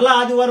 మళ్ళా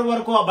ఆదివారం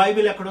వరకు ఆ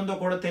బైబిల్ ఎక్కడుందో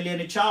కూడా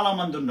తెలియని చాలా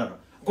మంది ఉన్నారు.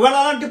 ఒకవేళ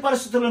అలాంటి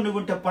పరిస్థితుల్లో నువ్వు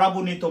ఉంటే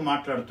ప్రభు నీతో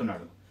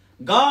మాట్లాడుతున్నాడు.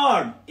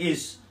 God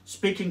is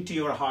speaking to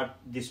your heart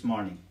this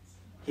morning.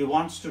 He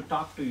wants to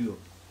talk to you.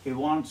 He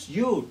wants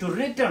you to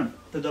return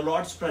to the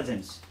Lord's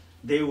presence.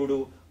 దేవుడు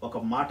ఒక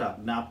మాట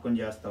జ్ఞాపకం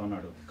చేస్తా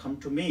ఉన్నాడు. Come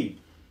to me,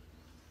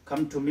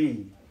 come to me.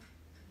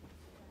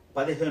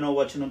 15వ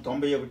వచనం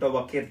 91వ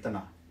కీర్తన.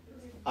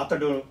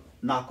 అతడు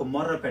నాకు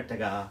మొర్ర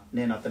పెట్టగా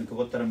నేను అతనికి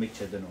ఉత్తరం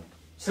ఇచ్చేదను,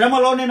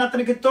 శ్రమలో నేను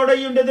అతనికి తోడై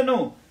ఉండేదను,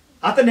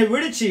 అతన్ని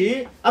విడిచి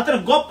అతను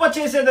గొప్ప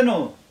చేసేదను.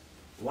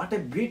 వాట్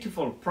ఎ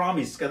బ్యూటిఫుల్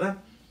ప్రామిస్ కదా.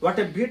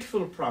 What a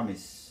beautiful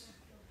promise.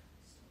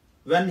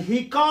 When he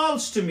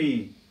calls to me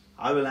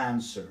I will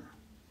answer.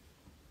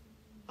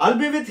 I'll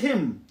be with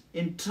him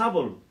in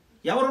trouble.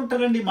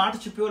 ఎవరుంటారండి మాట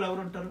చెప్పేవాళ్ళు?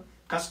 ఎవరుంటారు?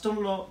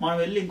 కష్టంలో మనం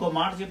వెళ్ళి ఇంకో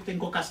మాట చెప్తే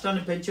ఇంకో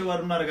కష్టాన్ని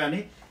పెంచేవారు ఉన్నారు,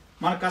 కానీ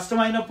మన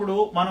కష్టమైనప్పుడు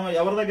మనం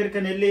ఎవరి దగ్గరికి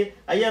వెళ్ళి,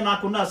 అయ్యా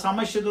నాకున్న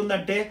సమస్య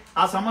ఉందంటే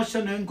ఆ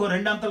సమస్యను ఇంకో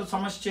రెండంతలు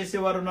సమస్య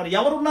చేసేవారు ఉన్నారు.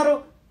 ఎవరున్నారు?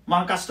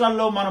 మన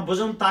కష్టాల్లో మన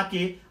భుజం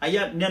తాకి,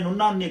 అయ్యా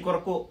నేనున్నాను నీ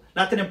కొరకు,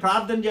 లేకపోతే నేను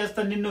ప్రార్థన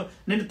చేస్తాను,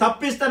 నిన్ను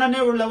తప్పిస్తాననే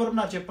వాళ్ళు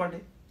ఎవరున్నారు చెప్పండి?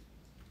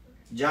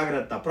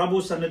 జాగ్రత్త.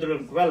 ప్రభు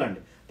సన్నిధిలోకి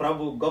వెళ్ళండి.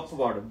 ప్రభు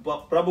గొప్పవాడు,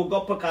 ప్రభు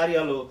గొప్ప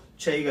కార్యాలు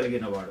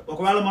చేయగలిగిన వాడు.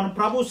 ఒకవేళ మనం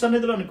ప్రభు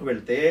సన్నిధిలోనికి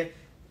వెళ్తే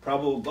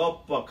ప్రభు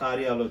గొప్ప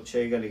కార్యాలు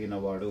చేయగలిగిన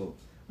వాడు.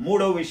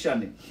 మూడవ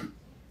విషయాన్ని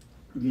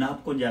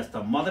జ్ఞాపకం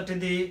చేస్తాం.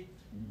 మొదటిది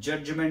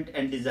judgement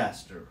and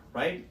disaster,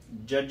 right?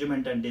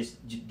 Judgement and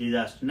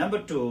disaster.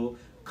 Number 2,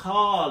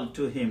 call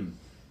to him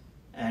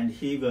and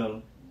he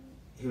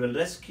will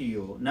rescue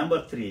you. Number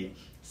 3,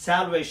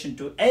 salvation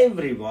to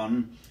everyone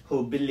who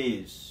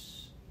believes.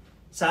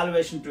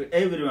 Salvation to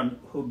everyone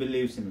who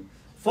believes in him.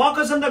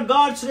 Focus on the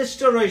God's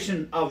restoration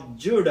of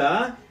Judah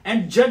and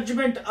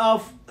judgment of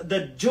the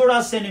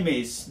Judah's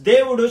enemies.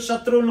 దేవుడు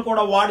శత్రువులను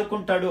కూడా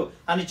వాడుకుంటాడు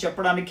అని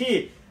చెప్పడానికి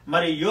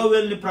మరి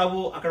యోవేల్ని ప్రభు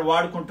అక్కడ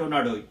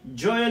వాడుకుంటున్నాడు.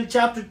 Joel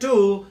chapter 2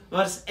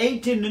 verse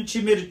 18 నుంచి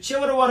మీరు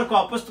చివరి వరకు,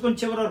 ఆ పుస్తకం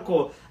చివరి వరకు,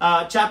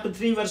 చాప్టర్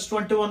 3 వర్స్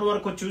 21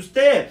 వరకు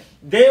చూస్తే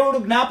దేవుడు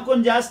జ్ఞాపకం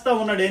చేస్తా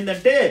ఉన్నాడు.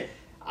 ఏంటంటే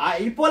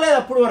అయిపోలేదు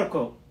అప్పుడు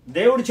వరకు.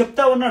 దేవుడు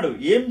చెప్తా ఉన్నాడు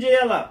ఏం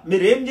చేయాలా,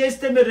 మీరు ఏం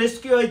చేస్తే మీరు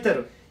రెస్క్యూ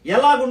అవుతారు,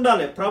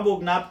 ఎలాగుండాలి. ప్రభు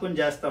జ్ఞాపకం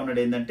చేస్తా ఉన్నాడు.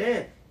 ఏంటంటే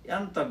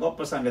ఎంత గొప్ప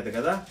సంగతి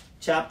కదా.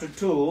 చాప్టర్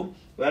 2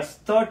 వర్స్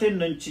 13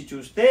 నుంచి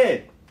చూస్తే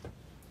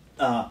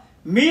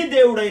మీ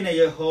దేవుడైన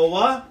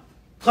యెహోవా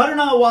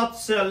కరుణా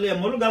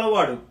వాత్సల్యములు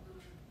గలవాడు,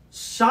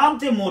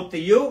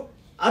 శాంతిమూర్తియు,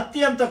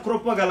 అత్యంత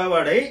కృప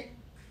గలవాడై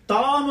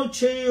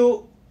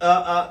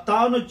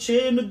తాను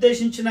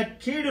చేయనుద్దేశించిన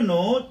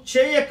కీడును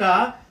చేయక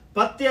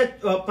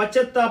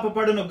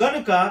పశ్చాత్తాపపడును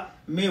గనుక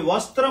మీ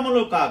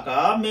వస్త్రములు కాక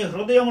మీ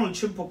హృదయములు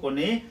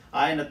చింపుకొని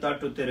ఆయన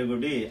తట్టు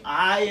తిరుగుడి.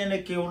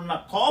 ఆయనకి ఉన్న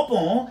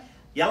కోపం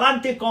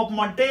ఎలాంటి కోపం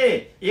అంటే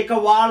ఇక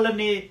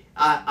వాళ్ళని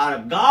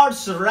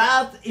God's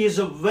wrath is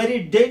a very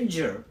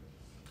danger.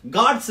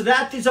 God's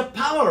wrath is a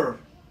power.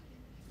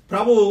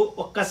 ప్రభు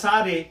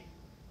ఒక్కసారి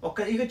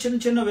ఇక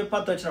చిన్న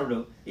విపత్తు వచ్చినప్పుడు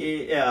ఈ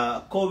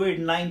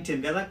COVID-19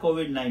 కదా,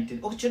 COVID-19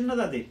 ఒక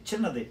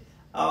చిన్నది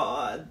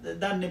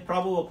దాన్ని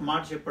ప్రభు ఒక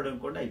మాట చెప్పడం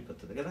కూడా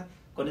అయిపోతుంది కదా.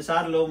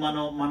 కొన్నిసార్లు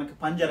మనకి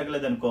పని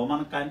జరగలేదు అనుకో,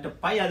 మనకంటే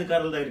పై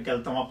అధికారుల దగ్గరికి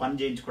వెళ్తాం ఆ పని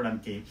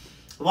చేయించుకోవడానికి.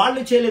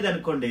 వాళ్ళు చేయలేదు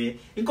అనుకోండి,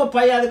 ఇంకో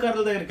పై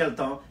అధికారుల దగ్గరికి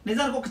వెళ్తాం,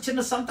 నిజానికి ఒక చిన్న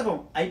సంతకం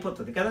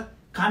అయిపోతుంది కదా.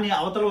 కానీ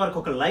అవతల వరకు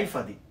ఒక లైఫ్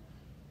అది.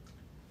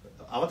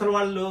 అవతల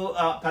వాళ్ళు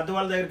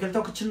పెద్దవాళ్ళ దగ్గరికి వెళ్తే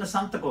ఒక చిన్న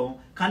సంతకం,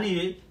 కానీ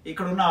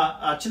ఇక్కడ ఉన్న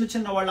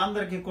చిన్న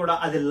వాళ్ళందరికీ కూడా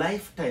అది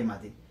లైఫ్ టైం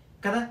అది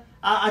కదా.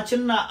 ఆ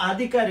చిన్న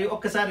అధికారి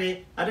ఒక్కసారి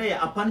అరే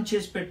ఆ పని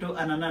చేసి పెట్టు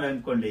అని అన్నాడు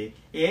అనుకోండి,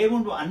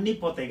 ఏముండు అన్నీ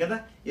పోతాయి కదా.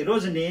 ఈ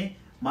రోజుని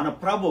మన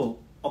ప్రభు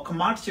ఒక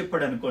మాట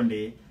చెప్పాడు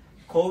అనుకోండి,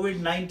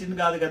 COVID-19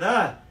 కాదు కదా,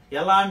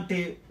 ఎలాంటి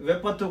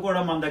విపత్తు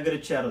కూడా మన దగ్గర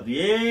చేరదు,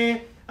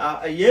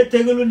 ఏ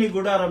తెగులు నీ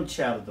గుడారం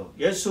చేరదు.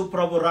 యేసు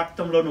ప్రభు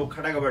రక్తంలో నువ్వు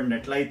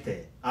కడగబడినట్లయితే,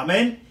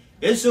 ఆమేన్,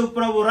 యేసు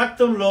ప్రభు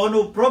రక్తంలో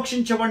నువ్వు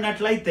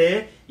ప్రోక్షించబడినట్లయితే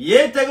ఏ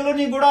తెగులు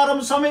నీ గుడారం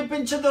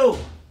సమీపించదు.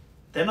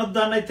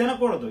 తినొద్దన్నది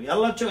తినకూడదు,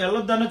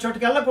 వెళ్ళొద్దన్న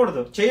చోటుకి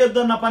వెళ్ళకూడదు,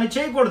 చేయొద్దన్న పని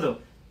చేయకూడదు.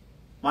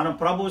 మనం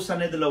ప్రభు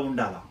సన్నిధిలో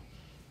ఉండాలా.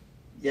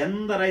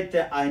 ఎందరైతే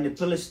ఆయన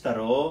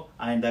పిలుస్తారో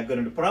ఆయన దగ్గర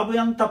నుండి. ప్రభు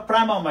ఎంత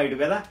ప్రేమమయుడు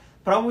కదా,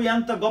 ప్రభు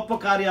ఎంత గొప్ప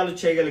కార్యాలు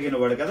చేయగలిగిన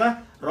వాడు కదా.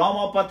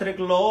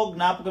 రోమపత్రికలో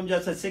జ్ఞాపకం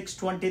చేస్తే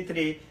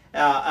 6:23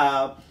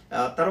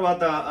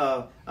 తర్వాత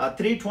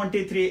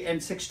 3:23 and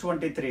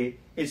 6:23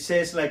 ఇట్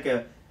సేస్ లైక్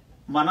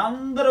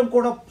మనందరం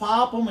కూడా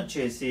పాపము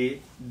చేసి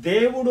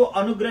దేవుడు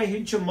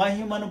అనుగ్రహించు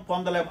మహిమను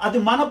పొందలేము. అది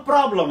మన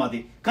ప్రాబ్లం అది.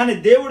 కానీ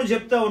దేవుడు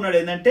చెప్తా ఉన్నాడు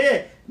ఏంటంటే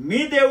మీ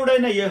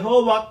దేవుడైన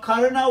యెహోవా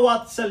కరుణా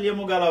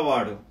వాత్సల్యము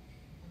గలవాడు,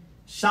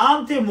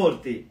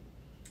 శాంతిమూర్తి,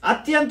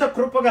 అత్యంత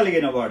కృప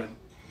కలిగిన వాడు,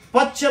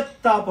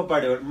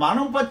 పశ్చాత్తాపపడేవాడు.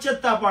 మనం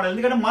పశ్చాత్తాపడాలి,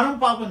 ఎందుకంటే మనం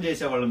పాపం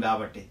చేసేవాళ్ళం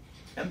కాబట్టి.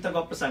 ఎంత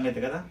గొప్ప సంగతి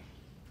కదా.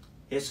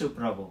 యేసు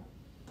ప్రభు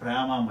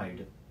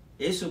ప్రేమమయుడు,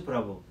 యేసు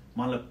ప్రభు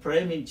మనల్ని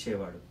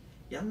ప్రేమించేవాడు.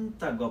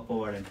 ఎంత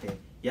గొప్పవాడంటే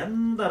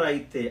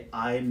ఎందరైతే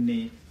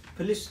ఆయన్ని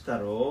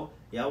పిలుస్తారో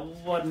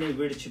ఎవరిని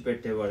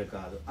విడిచిపెట్టేవాడు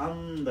కాదు.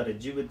 అందరి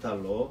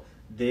జీవితాల్లో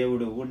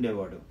దేవుడు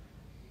ఉండేవాడు.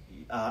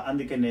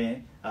 అందుకనే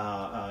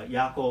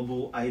యాకోబు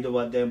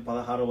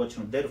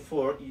 5:16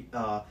 therefore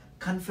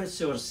confess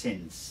your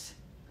sins.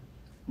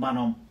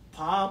 మనం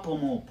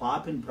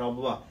పాపిని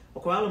ప్రభువా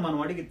ఒకవేళ మనం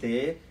అడిగితే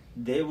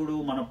దేవుడు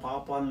మన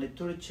పాపాలని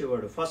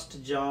తుడిచేవాడు. 1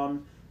 John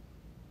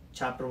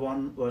chapter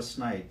 1 verse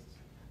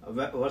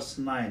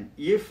 9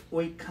 if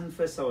we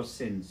confess our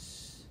sins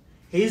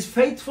he is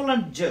faithful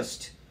and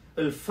just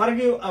will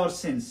forgive our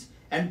sins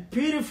and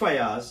purify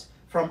us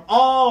from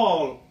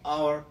all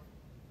our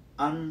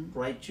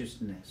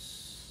unrighteousness.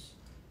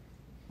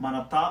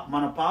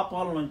 మన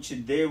పాపాల నుంచి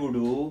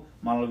దేవుడు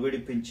మనల్ని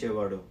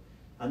విడిపించేవాడు.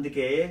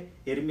 అందుకే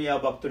ఇర్మియా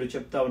భక్తుడు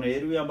చెప్తా ఉన్నాడు,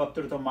 ఇర్మియా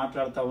భక్తుడితో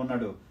మాట్లాడుతూ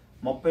ఉన్నాడు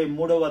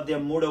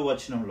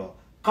 33:3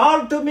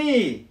 call to me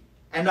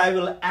and I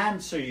will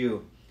answer you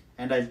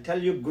and I'll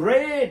tell you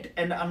great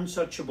and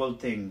unsearchable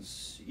things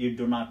you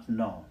do not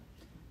know.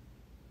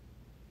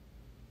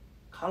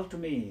 Call to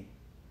me.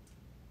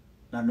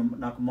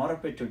 నాకు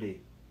మొరపెట్టుడి,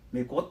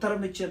 మీకు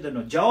ఉత్తరం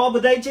ఇచ్చేదను. జవాబు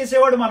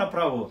దయచేసేవాడు మన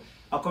ప్రభు.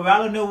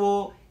 ఒకవేళ నువ్వు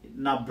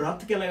నా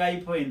బ్రతికిలాగా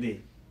అయిపోయింది,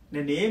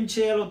 నేను ఏం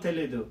చేయాలో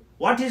తెలీదు,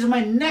 what is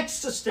my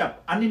next step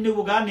అని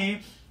నువ్వు కానీ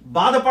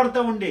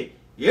బాధపడతా ఉండి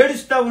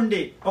ఏడుస్తూ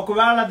ఉండి,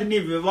 ఒకవేళ అది నీ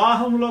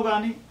వివాహంలో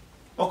కానీ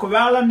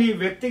ఒకవేళ నీ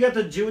వ్యక్తిగత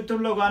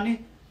జీవితంలో కానీ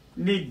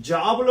నీ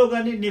జాబ్లో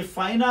కానీ, నీ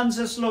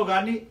ఫైనాన్సెస్లో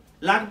కానీ,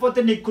 లేకపోతే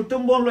నీ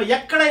కుటుంబంలో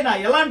ఎక్కడైనా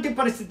ఎలాంటి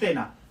పరిస్థితి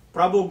అయినా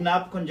ప్రభు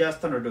జ్ఞాపకం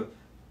చేస్తున్నాడు.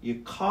 You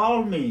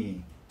call me,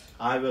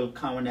 I will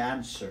come and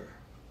answer.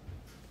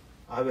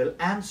 I will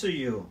answer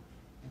you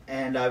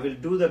and I will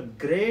do the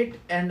great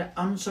and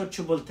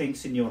unsearchable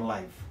things in your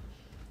life.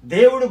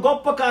 దేవుడు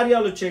గొప్ప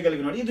కార్యాలు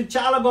చేయగలిగినాడు. ఇది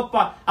చాలా గొప్ప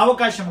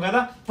అవకాశం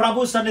కదా.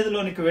 ప్రభు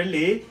సన్నిధిలోనికి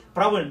వెళ్ళి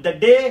the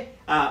day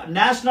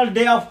national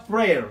day of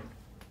prayer,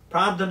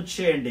 ప్రార్థన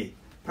చేయండి.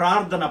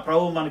 ప్రార్థన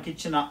ప్రభు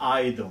మనకిచ్చిన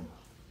ఆయుధం.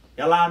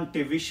 ఎలాంటి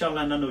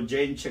విషయాలైనా నువ్వు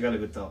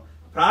జయించగలుగుతావు.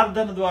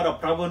 ప్రార్థన ద్వారా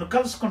ప్రభువును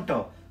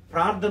కలుసుకుంటావు.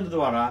 ప్రార్థన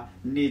ద్వారా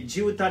నీ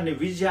జీవితాన్ని,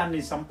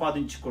 విజయాన్ని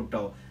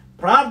సంపాదించుకుంటావు.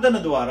 ప్రార్థన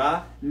ద్వారా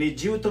నీ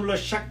జీవితంలో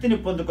శక్తిని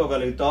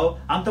పొందుకోగలుగుతావు.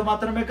 అంత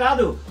మాత్రమే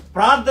కాదు,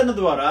 ప్రార్థన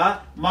ద్వారా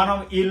మనం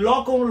ఈ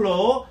లోకంలో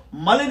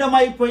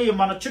మలినమైపోయి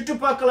మన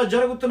చుట్టుపక్కల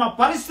జరుగుతున్న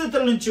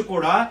పరిస్థితుల నుంచి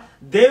కూడా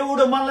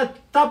దేవుడు మనల్ని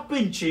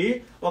తప్పించి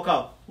ఒక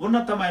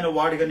ఉన్నతమైన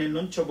వాడిగా నిన్ను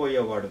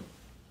ఉంచబోయేవాడు.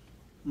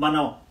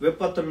 మనం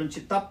విపత్తుల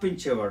నుంచి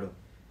తప్పించేవాడు.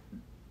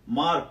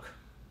 Mark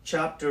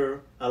chapter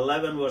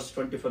 11 verse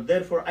 24.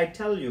 Therefore I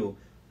tell you,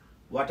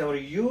 whatever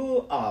you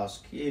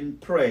ask in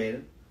prayer,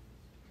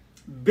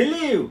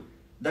 believe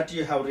that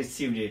you have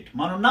received it.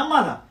 మనం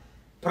నమ్మాలా,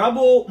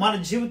 ప్రభు మన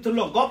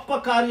జీవితంలో గొప్ప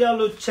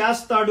కార్యాలు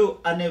చేస్తాడు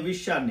అనే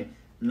విషయాన్ని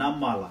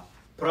నమ్మాలా.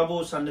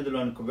 ప్రభు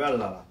సన్నిధిలోనికి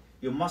వెళ్ళాలా.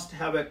 You must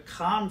have a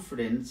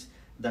confidence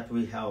that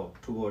we have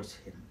towards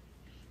him,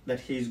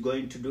 that he is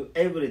going to do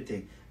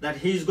everything, that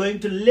he is going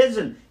to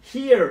listen,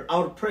 hear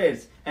our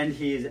prayers, and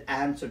he is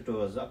answer to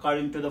us.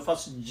 According to the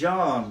 1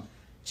 John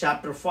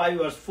chapter 5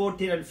 verse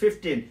 14 and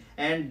 15.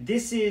 And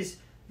this is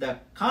the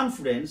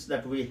confidence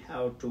that we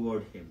have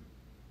toward him,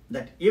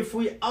 that if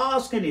we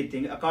ask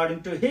anything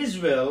according to his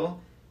will,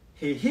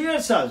 he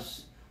hears us.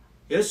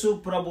 యేసు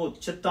ప్రభు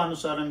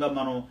చిత్తానుసారంగా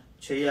మనం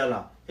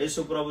చేయాలా.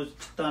 యేసు ప్రభు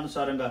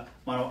చిత్తానుసారంగా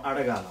మనం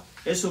అడగాల.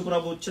 యేసు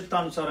ప్రభు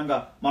చిత్తానుసారంగా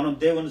మనం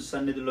దేవుని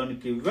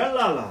సన్నిధిలోనికి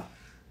వెళ్ళాలా.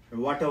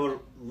 Whatever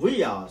we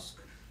ask,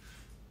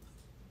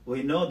 we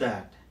know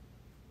that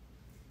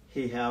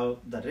he have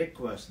the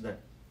request that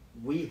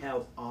we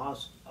have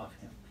asked of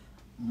him.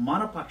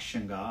 మన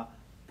పక్షంగా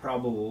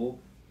ప్రభువు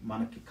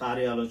మనకి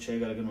కార్యాలు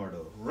చేయగలిగిన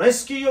వాడు.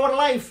 Rescue your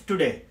life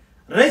today.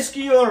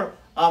 Rescue your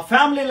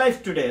family life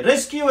today.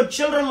 Rescue your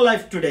children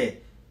life today.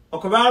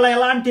 ఒకవేళ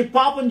ఎలాంటి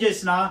పాపం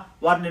చేసినా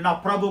వారిని నా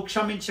ప్రభు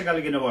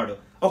క్షమించగలిగిన వాడు.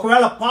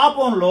 ఒకవేళ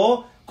పాపంలో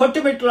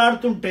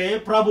కొట్టుమిట్లాడుతుంటే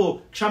ప్రభు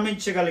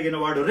క్షమించగలిగిన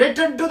వాడు.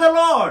 Return to the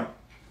lord.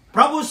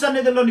 ప్రభు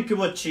సన్నిధిలోనికి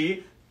వచ్చి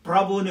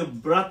ప్రభుని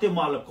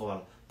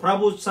బ్రతిమాలుకోవాలి.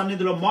 ప్రభు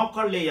సన్నిధిలో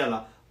మోకాళ్ళు వేయాలా,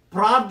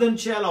 ప్రార్థన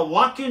చేయాలా,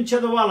 వాక్యం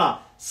చదవాలా,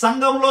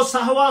 సంఘంలో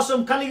సహవాసం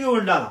కలిగి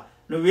ఉండాలా.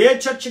 నువ్వు ఏ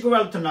చర్చికి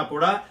వెళ్తున్నా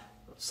కూడా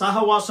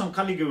సహవాసం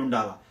కలిగి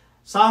ఉండాలా.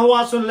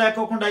 సహవాసం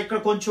లేకోకుండా ఇక్కడ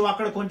కొంచెం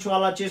అక్కడ కొంచెం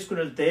అలా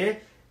చేసుకుని వెళ్తే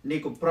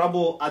నీకు ప్రభు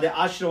అది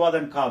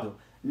ఆశీర్వాదం కాదు.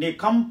 నీ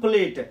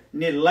కంప్లీట్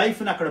నీ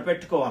లైఫ్ని అక్కడ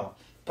పెట్టుకోవాలి.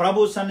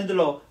 ప్రభు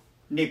సన్నిధిలో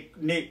నీ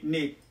నీ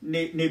నీ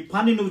నీ నీ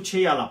పని నువ్వు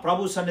చేయాలా.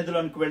 ప్రభు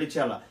సన్నిధిలోనికి వెళ్ళి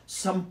చేయాలా.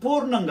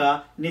 సంపూర్ణంగా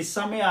నీ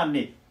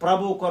సమయాన్ని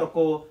ప్రభు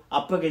కొరకు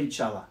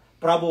అప్పగించాలా.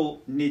 ప్రభు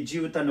నీ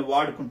జీవితాన్ని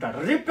వాడుకుంటాడు.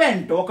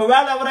 రిపెంట్.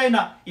 ఒకవేళ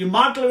ఎవరైనా ఈ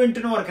మాటలు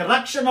వింటున్న వారికి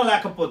రక్షణ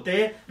లేకపోతే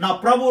నా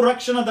ప్రభు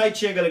రక్షణ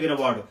దయచేయగలిగిన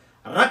వాడు.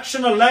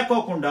 రక్షణ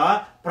లేకోకుండా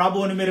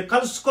ప్రభువుని మీరు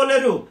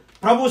కలుసుకోలేరు,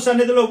 ప్రభు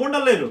సన్నిధిలో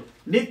ఉండలేరు.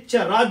 నిత్య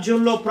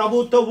రాజ్యంలో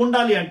ప్రభుతో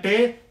ఉండాలి అంటే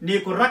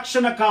నీకు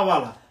రక్షణ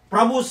కావాలా.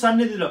 ప్రభు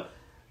సన్నిధిలో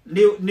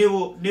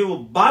నీవు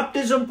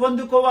బాప్టిజం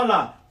పొందుకోవాలా,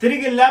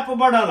 తిరిగి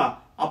లేపబడాలా.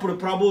 అప్పుడు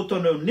ప్రభువుతో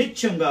నువ్వు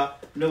నిత్యంగా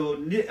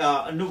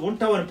నువ్వు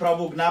ఉంటావని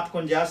ప్రభు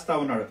జ్ఞాపకం చేస్తా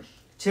ఉన్నాడు.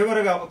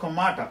 చివరిగా ఒక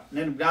మాట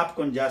నేను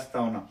జ్ఞాపకం చేస్తా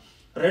ఉన్నా.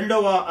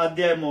 2వ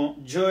అధ్యాయము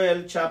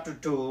జోయల్ చాప్టర్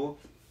 2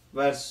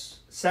 verse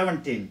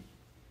 17.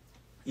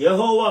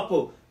 యెహోవాకు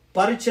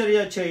పరిచర్య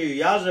చేయు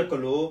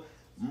యాజకులు,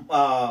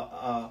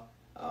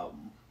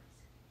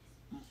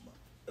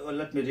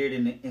 let me read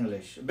in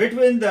English.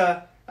 Between the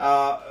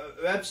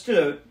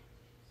Webster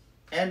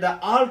and the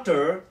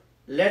altar,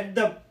 let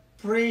the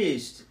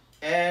priest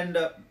and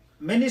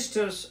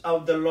ministers of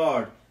the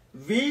Lord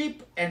weep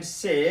and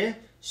say,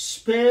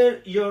 spare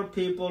your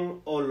people,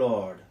 O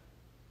Lord.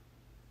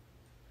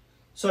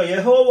 So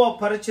యెహోవా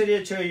పరిచర్య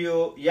చేయు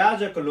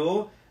యాజకులు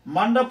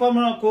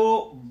మండపమునకు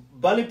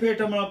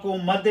బలిపీఠమునకు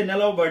మధ్య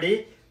నిలవబడి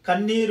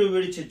కన్నీరు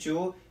విడిచిచు,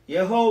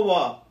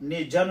 యెహోవా నీ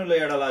జనుల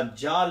ఎడల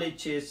జాలి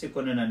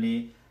చేసుకొనెనని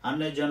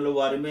అన్యజనులు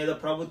వారి మీద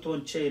ప్రభుత్వం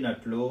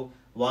చేయనట్లు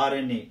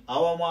వారిని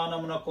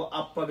అవమానమునకు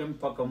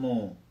అప్పగింపకము.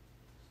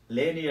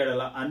 లేని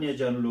ఎడల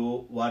అన్యజనులు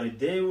వారి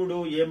దేవుడు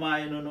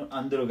ఏమాయను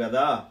అందరు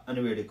గదా అని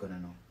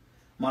వేడుకొనెను.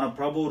 మన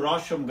ప్రభు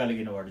రోషం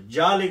కలిగిన వాడు,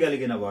 జాలి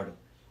కలిగిన వాడు.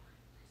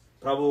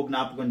 ప్రభు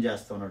జ్ఞాపకం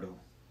చేస్తున్నాడు.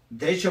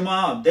 దేశమా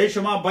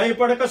దేశమా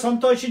భయపడక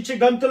సంతోషించి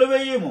గంతులు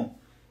వేయము,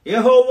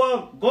 యెహోవా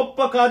గొప్ప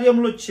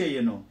కార్యములు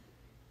చేయును.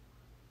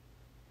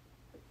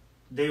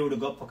 దేవుడు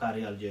గొప్ప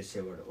కార్యాలు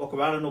చేసేవాడు.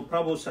 ఒకవేళ నువ్వు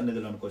ప్రభు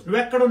సన్నిధిలోనికి వస్తే,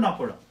 నువ్వు ఎక్కడున్నా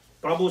కూడా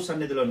ప్రభు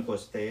సన్నిధిలోనికి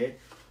వస్తే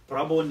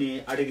ప్రభువుని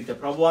అడిగితే,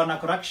 ప్రభువా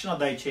నాకు రక్షణ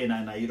దయచేయను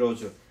ఆయన.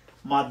 ఈరోజు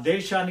మా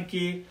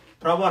దేశానికి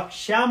ప్రభా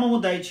క్షేమము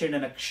దయచేయండి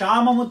నాయన.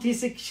 క్షామము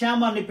తీసి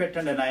క్షేమాన్ని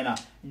పెట్టండి నాయన.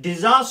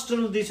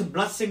 డిజాస్టర్లు తీసి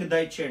బ్లెస్సింగ్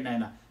దయచేయండి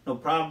నాయన. నువ్వు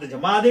ప్రార్థించ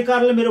మా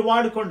అధికారులు మీరు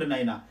వాడుకోండి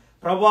నాయన.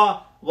 ప్రభా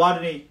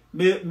వారిని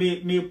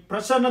మీ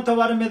ప్రసన్నత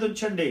వారి మీద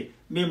ఉంచండి.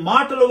 మీ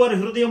మాటలు వారి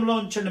హృదయంలో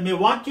ఉంచండి. మీ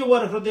వాక్యం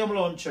వారి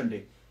హృదయంలో ఉంచండి.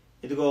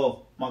 ఇదిగో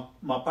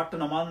మా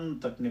పట్టణం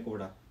అంతటిని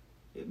కూడా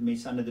మీ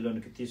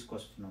సన్నిధిలోనికి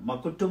తీసుకొస్తున్నాం. మా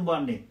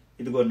కుటుంబాన్ని,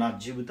 ఇదిగో నా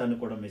జీవితాన్ని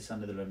కూడా మీ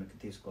సన్నిధిలోనికి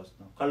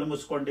తీసుకొస్తున్నాం. కళ్ళు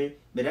మూసుకోండి.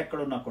 మీరు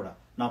ఎక్కడున్నా కూడా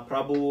నా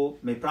ప్రభువు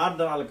మీ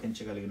ప్రార్థన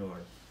ఆలకించగలిగిన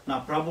వాడు. నా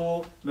ప్రభువు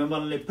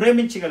మిమ్మల్ని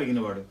ప్రేమించగలిగిన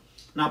వాడు.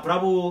 నా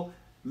ప్రభువు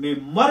మీ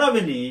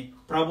మొరవిని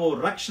ప్రభువు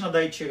రక్షణ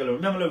దయచేయగలడు.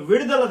 మిమ్మల్ని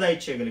విడుదల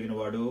దయచేయగలిగిన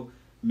వాడు.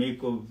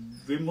 మీకు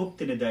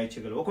విముక్తిని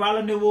దయచేయగలడు. ఒకవేళ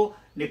నువ్వు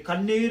నీ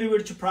కన్నీరు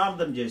విడిచి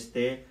ప్రార్థన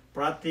చేస్తే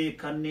ప్రతి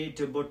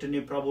కన్నీటి బొట్టుని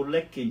ప్రభు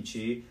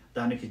లెక్కించి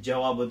దానికి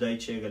జవాబు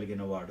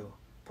దయచేయగలిగిన వాడు.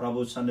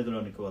 ప్రభు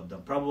సన్నిధిలోనికి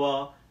వద్దాం. ప్రభువా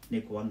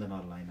నీకు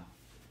వందనాలు నాయన.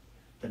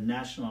 The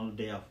national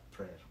day of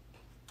prayer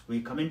we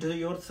coming to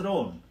your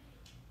throne.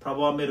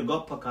 ప్రభువా మీరు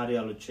గొప్ప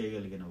కార్యాలు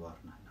చేయగలిగిన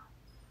వారు నాయన.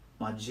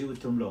 మా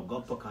జీవితంలో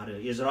గొప్ప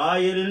కార్యాలు.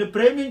 ఇజ్రాయేలుని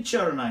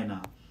ప్రేమించారు నాయన.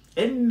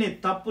 ఎన్ని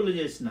తప్పులు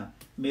చేసినా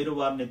మీరు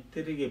వారిని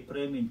తిరిగి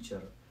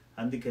ప్రేమించారు.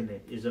 అందుకనే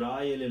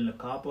ఇజ్రాయేలుని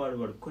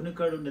కాపాడువాడు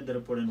కునికడు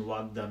నిద్రపోడిని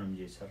వాగ్దానం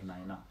చేశారు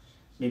నాయన.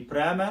 మీ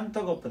ప్రేమ ఎంత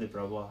గొప్పది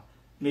ప్రభువా.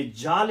 మీ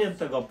జాలి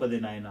ఎంత గొప్పది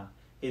నాయన.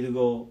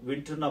 ఇదిగో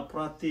వింటున్న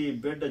ప్రతి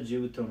బిడ్డ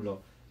జీవితంలో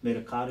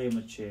మీరు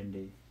కార్యము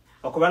చేయండి.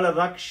 ఒకవేళ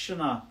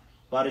రక్షణ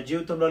వారి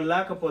జీవితంలో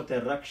లేకపోతే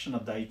రక్షణ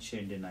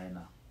దయచేయండి నాయన.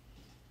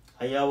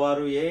 అయ్యా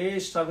వారు ఏ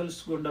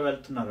స్ట్రగుల్స్ గుండా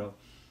వెళ్తున్నారో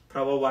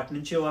ప్రభు వాటి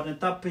నుంచి వారిని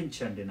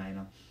తప్పించండి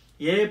నాయన.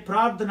 ఏ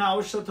ప్రార్థన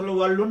అవసరతలు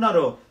వాళ్ళు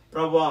ఉన్నారో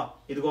ప్రభు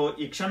ఇదిగో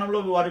ఈ క్షణంలో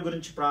వారి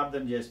గురించి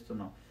ప్రార్థన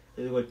చేస్తున్నాం.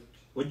 ఇదిగో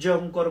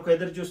ఉద్యోగం కొరకు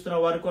ఎదురు చూస్తున్న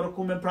వారి కొరకు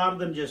మేము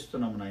ప్రార్థన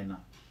చేస్తున్నాం నాయన.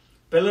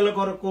 పిల్లల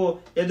కొరకు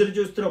ఎదురు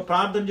చూస్తున్న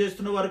ప్రార్థన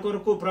చేస్తున్న వారి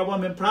కొరకు ప్రభు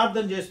మేము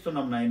ప్రార్థన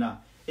చేస్తున్నాం నాయన.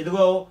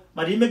 ఇదిగో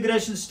మరి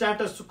ఇమిగ్రేషన్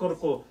స్టేటస్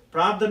కొరకు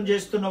ప్రార్థన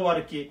చేస్తున్న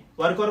వారి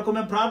కొరకు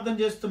మేము ప్రార్థన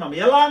చేస్తున్నాం.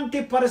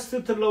 ఎలాంటి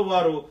పరిస్థితుల్లో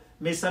వారు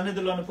మీ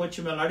సన్నిధిలోనికి వచ్చి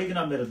మేము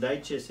అడిగినా మీరు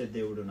దయచేసే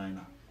దేవుడు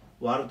నాయన.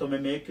 వారితో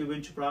మేము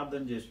ఏకీవించి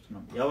ప్రార్థన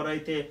చేస్తున్నాం.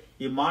 ఎవరైతే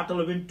ఈ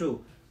మాటలు వింటూ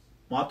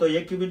మాతో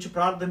ఏకీవించి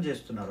ప్రార్థన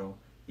చేస్తున్నారో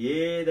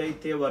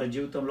ఏదైతే వారి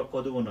జీవితంలో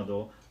కొదువు ఉన్నదో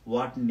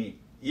వాటిని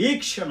ఈ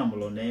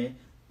క్షణంలోనే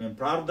మేము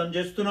ప్రార్థన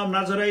చేస్తున్నాం.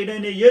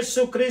 నజరేయుడైన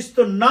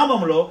యేసుక్రీస్తు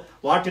నామములో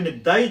వాటిని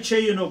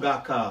దయచేయును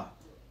గాక.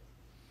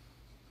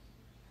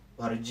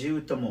 వారి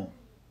జీవితము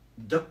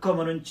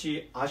దుఃఖము నుంచి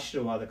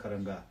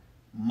ఆశీర్వాదకరంగా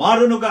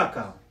మారునుగాక.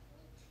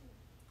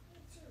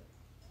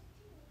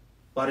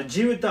 వారి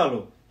జీవితాలు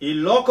ఈ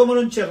లోకము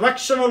నుంచి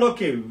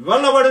రక్షణలోకి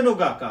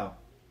వెళ్ళబడునుగాక.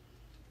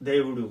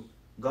 దేవుడు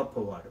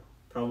గొప్పవాడు.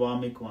 ప్రభువా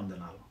మీకు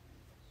వందనాలు.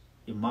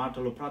 ఈ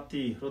మాటలు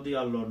ప్రతి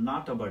హృదయాల్లో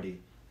నాటబడి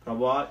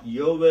ప్రభువా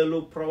యోవేలు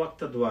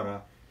ప్రవక్త ద్వారా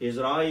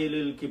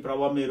ఇజ్రాయేలీయులకి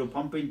ప్రభువా మీరు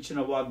పంపించిన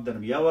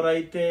వాగ్దానం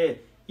ఎవరైతే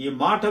ఈ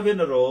మాట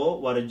వినరో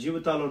వారి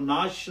జీవితాలు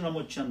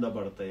నాశనము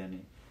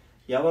చెందబడతాయని,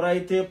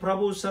 ఎవరైతే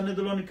ప్రభు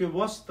సన్నిధిలోనికి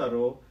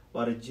వస్తారో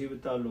వారి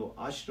జీవితాలు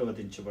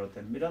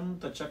ఆశీర్వదించబడతాయని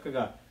మీరంతా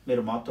చక్కగా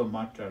మీరు మాతో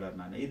మాట్లాడారు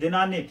నాయన. ఈ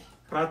దినాన్ని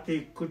ప్రతి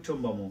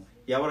కుటుంబము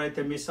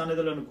ఎవరైతే మీ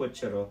సన్నిధిలోనికి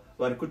వచ్చారో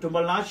వారి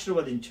కుటుంబాలను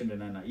ఆశీర్వదించండి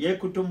నాయన. ఏ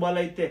కుటుంబాలు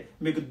అయితే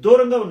మీకు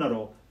దూరంగా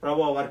ఉన్నారో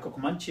ప్రభు వారికి ఒక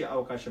మంచి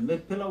అవకాశం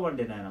మీరు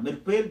పిలవండి నాయన. మీరు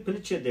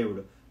పిలిచే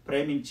దేవుడు,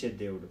 ప్రేమించే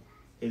దేవుడు.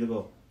 ఇదిగో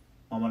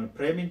మమ్మల్ని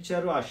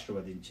ప్రేమించారు,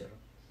 ఆశీర్వదించారు.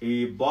 ఈ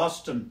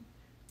బాస్టన్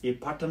ఈ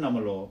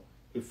పట్టణంలో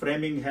ఈ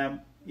ఫ్రేమింగ్హామ్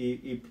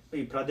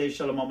ఈ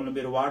ప్రదేశాలు మమ్మల్ని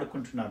మీరు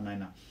వాడుకుంటున్నారు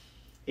నాయన.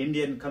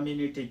 ఇండియన్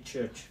కమ్యూనిటీ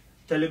చర్చ్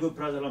తెలుగు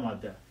ప్రజల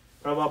మధ్య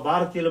ప్రభా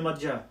భారతీయుల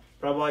మధ్య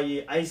ప్రభా ఈ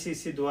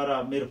ఐసీసీ ద్వారా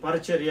మీరు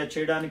పరిచర్య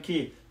చేయడానికి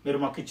మీరు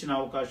మాకు ఇచ్చిన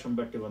అవకాశం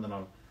బట్టి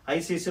వందనాలు.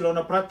 ఐసీసీలో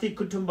ఉన్న ప్రతి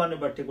కుటుంబాన్ని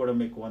బట్టి కూడా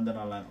మీకు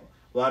వందనాలు.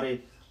 వారి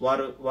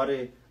వారు వారి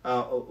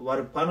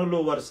వారి పనులు,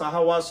 వారి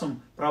సహవాసం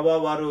ప్రభా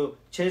వారు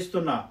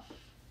చేస్తున్న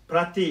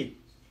ప్రతి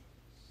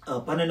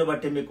పనిని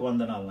బట్టి మీకు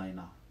వందనాలు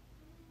నాయన.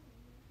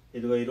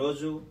 ఇదిగో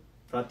ఈరోజు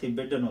ప్రతి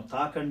బిడ్డను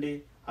తాకండి,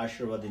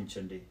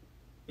 ఆశీర్వదించండి.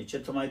 మీ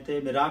చిత్తమైతే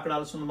మీరు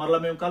ఆకడాల్సిన మరలా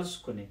మేము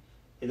కలుసుకొని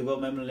ఇదిగో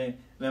మిమ్మల్ని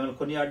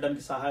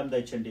కొనియాడడానికి సహాయం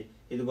దయచండి.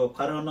 ఇదిగో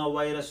కరోనా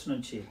వైరస్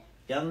నుంచి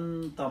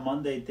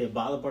ఎంతమంది అయితే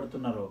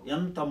బాధపడుతున్నారో,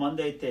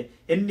 ఎంతమంది అయితే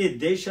ఎన్ని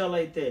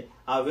దేశాలైతే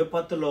ఆ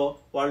విపత్తులో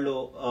వాళ్ళు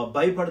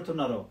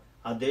భయపడుతున్నారో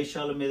ఆ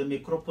దేశాల మీద మీ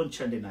కృప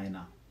ఉంచండి నాయన.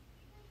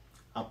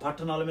 ఆ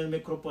పట్టణాల మీద మీ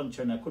కృప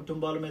ఉంచండి, ఆ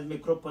కుటుంబాల మీద మీ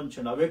కృప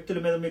ఉంచండి, ఆ వ్యక్తుల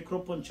మీద మీ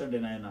కృప ఉంచండి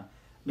నాయన.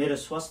 మీరు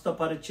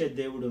స్వస్థపరిచే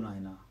దేవుడు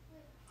నాయన.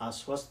 ఆ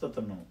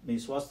స్వస్థతను, మీ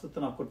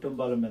స్వస్థతను ఆ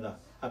కుటుంబాల మీద,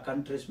 ఆ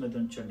కంట్రీస్ మీద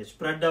ఉంచండి.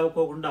 స్ప్రెడ్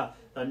అవ్వకోకుండా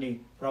దాన్ని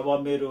ప్రభా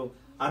మీరు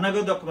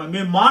అనగదొక్క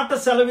మీ మాట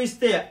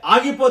సెలవిస్తే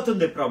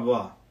ఆగిపోతుంది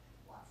ప్రభువా.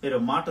 మీరు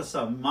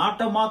మాట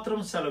మాత్రం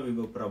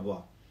సెలవు ప్రభువా,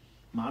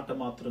 మాట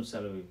మాత్రం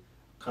సెలవు.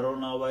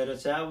 కరోనా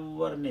వైరస్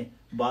ఎవరిని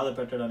బాధ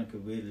పెట్టడానికి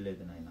వీలు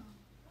లేదు నాయన.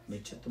 మీ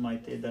చిత్తం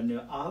అయితే దాన్ని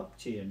ఆఫ్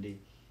చేయండి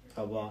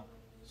ప్రభువా.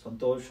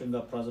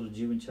 సంతోషంగా ప్రజలు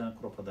జీవించడానికి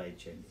కృప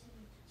దయచేయండి.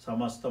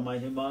 సమస్త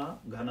మహిమ,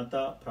 ఘనత,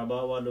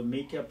 ప్రభావాలు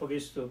మీకే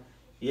అప్పగిస్తూ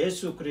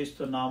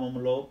యేసుక్రీస్తు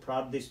నామములో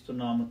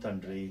ప్రార్థిస్తున్నాము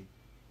తండ్రి.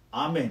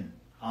 Amen,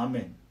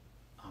 amen,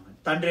 amen.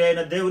 తండ్రి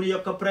అయిన దేవుని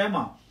యొక్క ప్రేమ,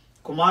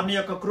 కుమారుని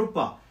యొక్క కృప,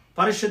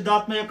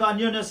 పరిశుద్ధాత్మ యొక్క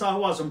అన్యోన్య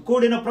సహవాసం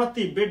కూడిన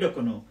ప్రతి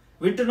బిడ్డకును,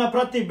 వింటున్న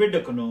ప్రతి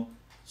బిడ్డకును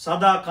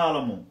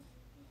సదాకాలము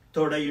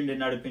తోడయుండి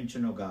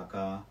నడిపించును గాక.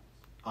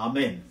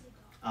 ఆమేన్,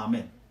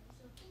 ఆమేన్.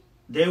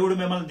 దేవుడు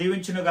మిమ్మల్ని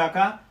దీవించును గాక.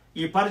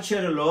 ఈ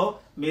పరిచర్యలో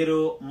మీరు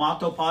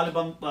మాతో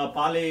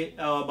పాలి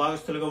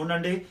భాగస్తులుగా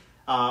ఉండండి.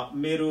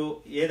 మీరు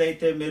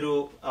ఏదైతే మీరు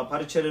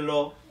పరిచర్యలో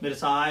మీరు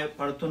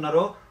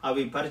సహాయపడుతున్నారో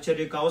అవి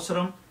పరిచర్యకు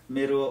అవసరం.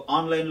 మీరు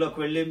ఆన్లైన్లోకి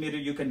వెళ్ళి మీరు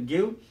యూ కెన్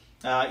గివ్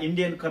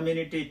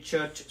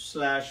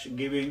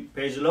Indiancommunitychurch/giving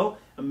పేజ్లో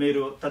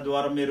మీరు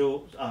తద్వారా మీరు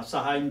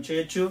సహాయం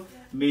చేయొచ్చు.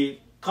 మీ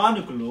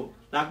కానుకలు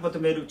లేకపోతే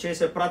మీరు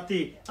చేసే ప్రతి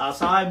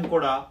సహాయం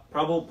కూడా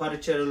ప్రభు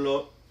పరిచర్యలో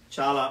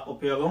చాలా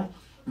ఉపయోగం.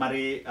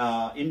 మరి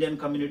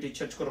ఇండియన్ కమ్యూనిటీ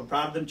చర్చ్ కొరకు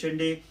ప్రార్థన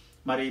చేయండి.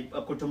 మరి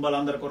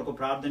కుటుంబాలందరి కొరకు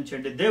ప్రార్థన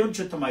చేయండి. దేవుని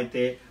చిత్తం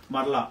అయితే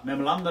మరలా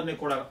మిమ్మల్ని అందరినీ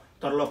కూడా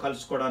త్వరలో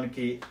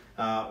కలుసుకోవడానికి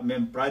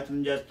మేము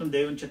ప్రయత్నం చేస్తాం.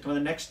 దేవుని చిత్తం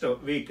నెక్స్ట్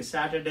వీక్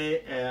సాటర్డే.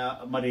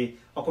 మరి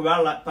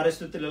ఒకవేళ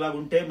పరిస్థితులు ఇలా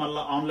ఉంటే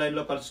మళ్ళీ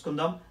ఆన్లైన్లో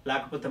కలుసుకుందాం,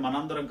 లేకపోతే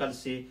మనందరం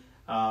కలిసి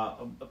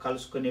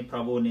కలుసుకుని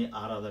ప్రభువుని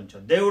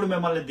ఆరాధించాం. దేవుడు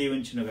మిమ్మల్ని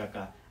దీవించును గాక.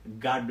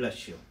 God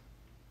bless you.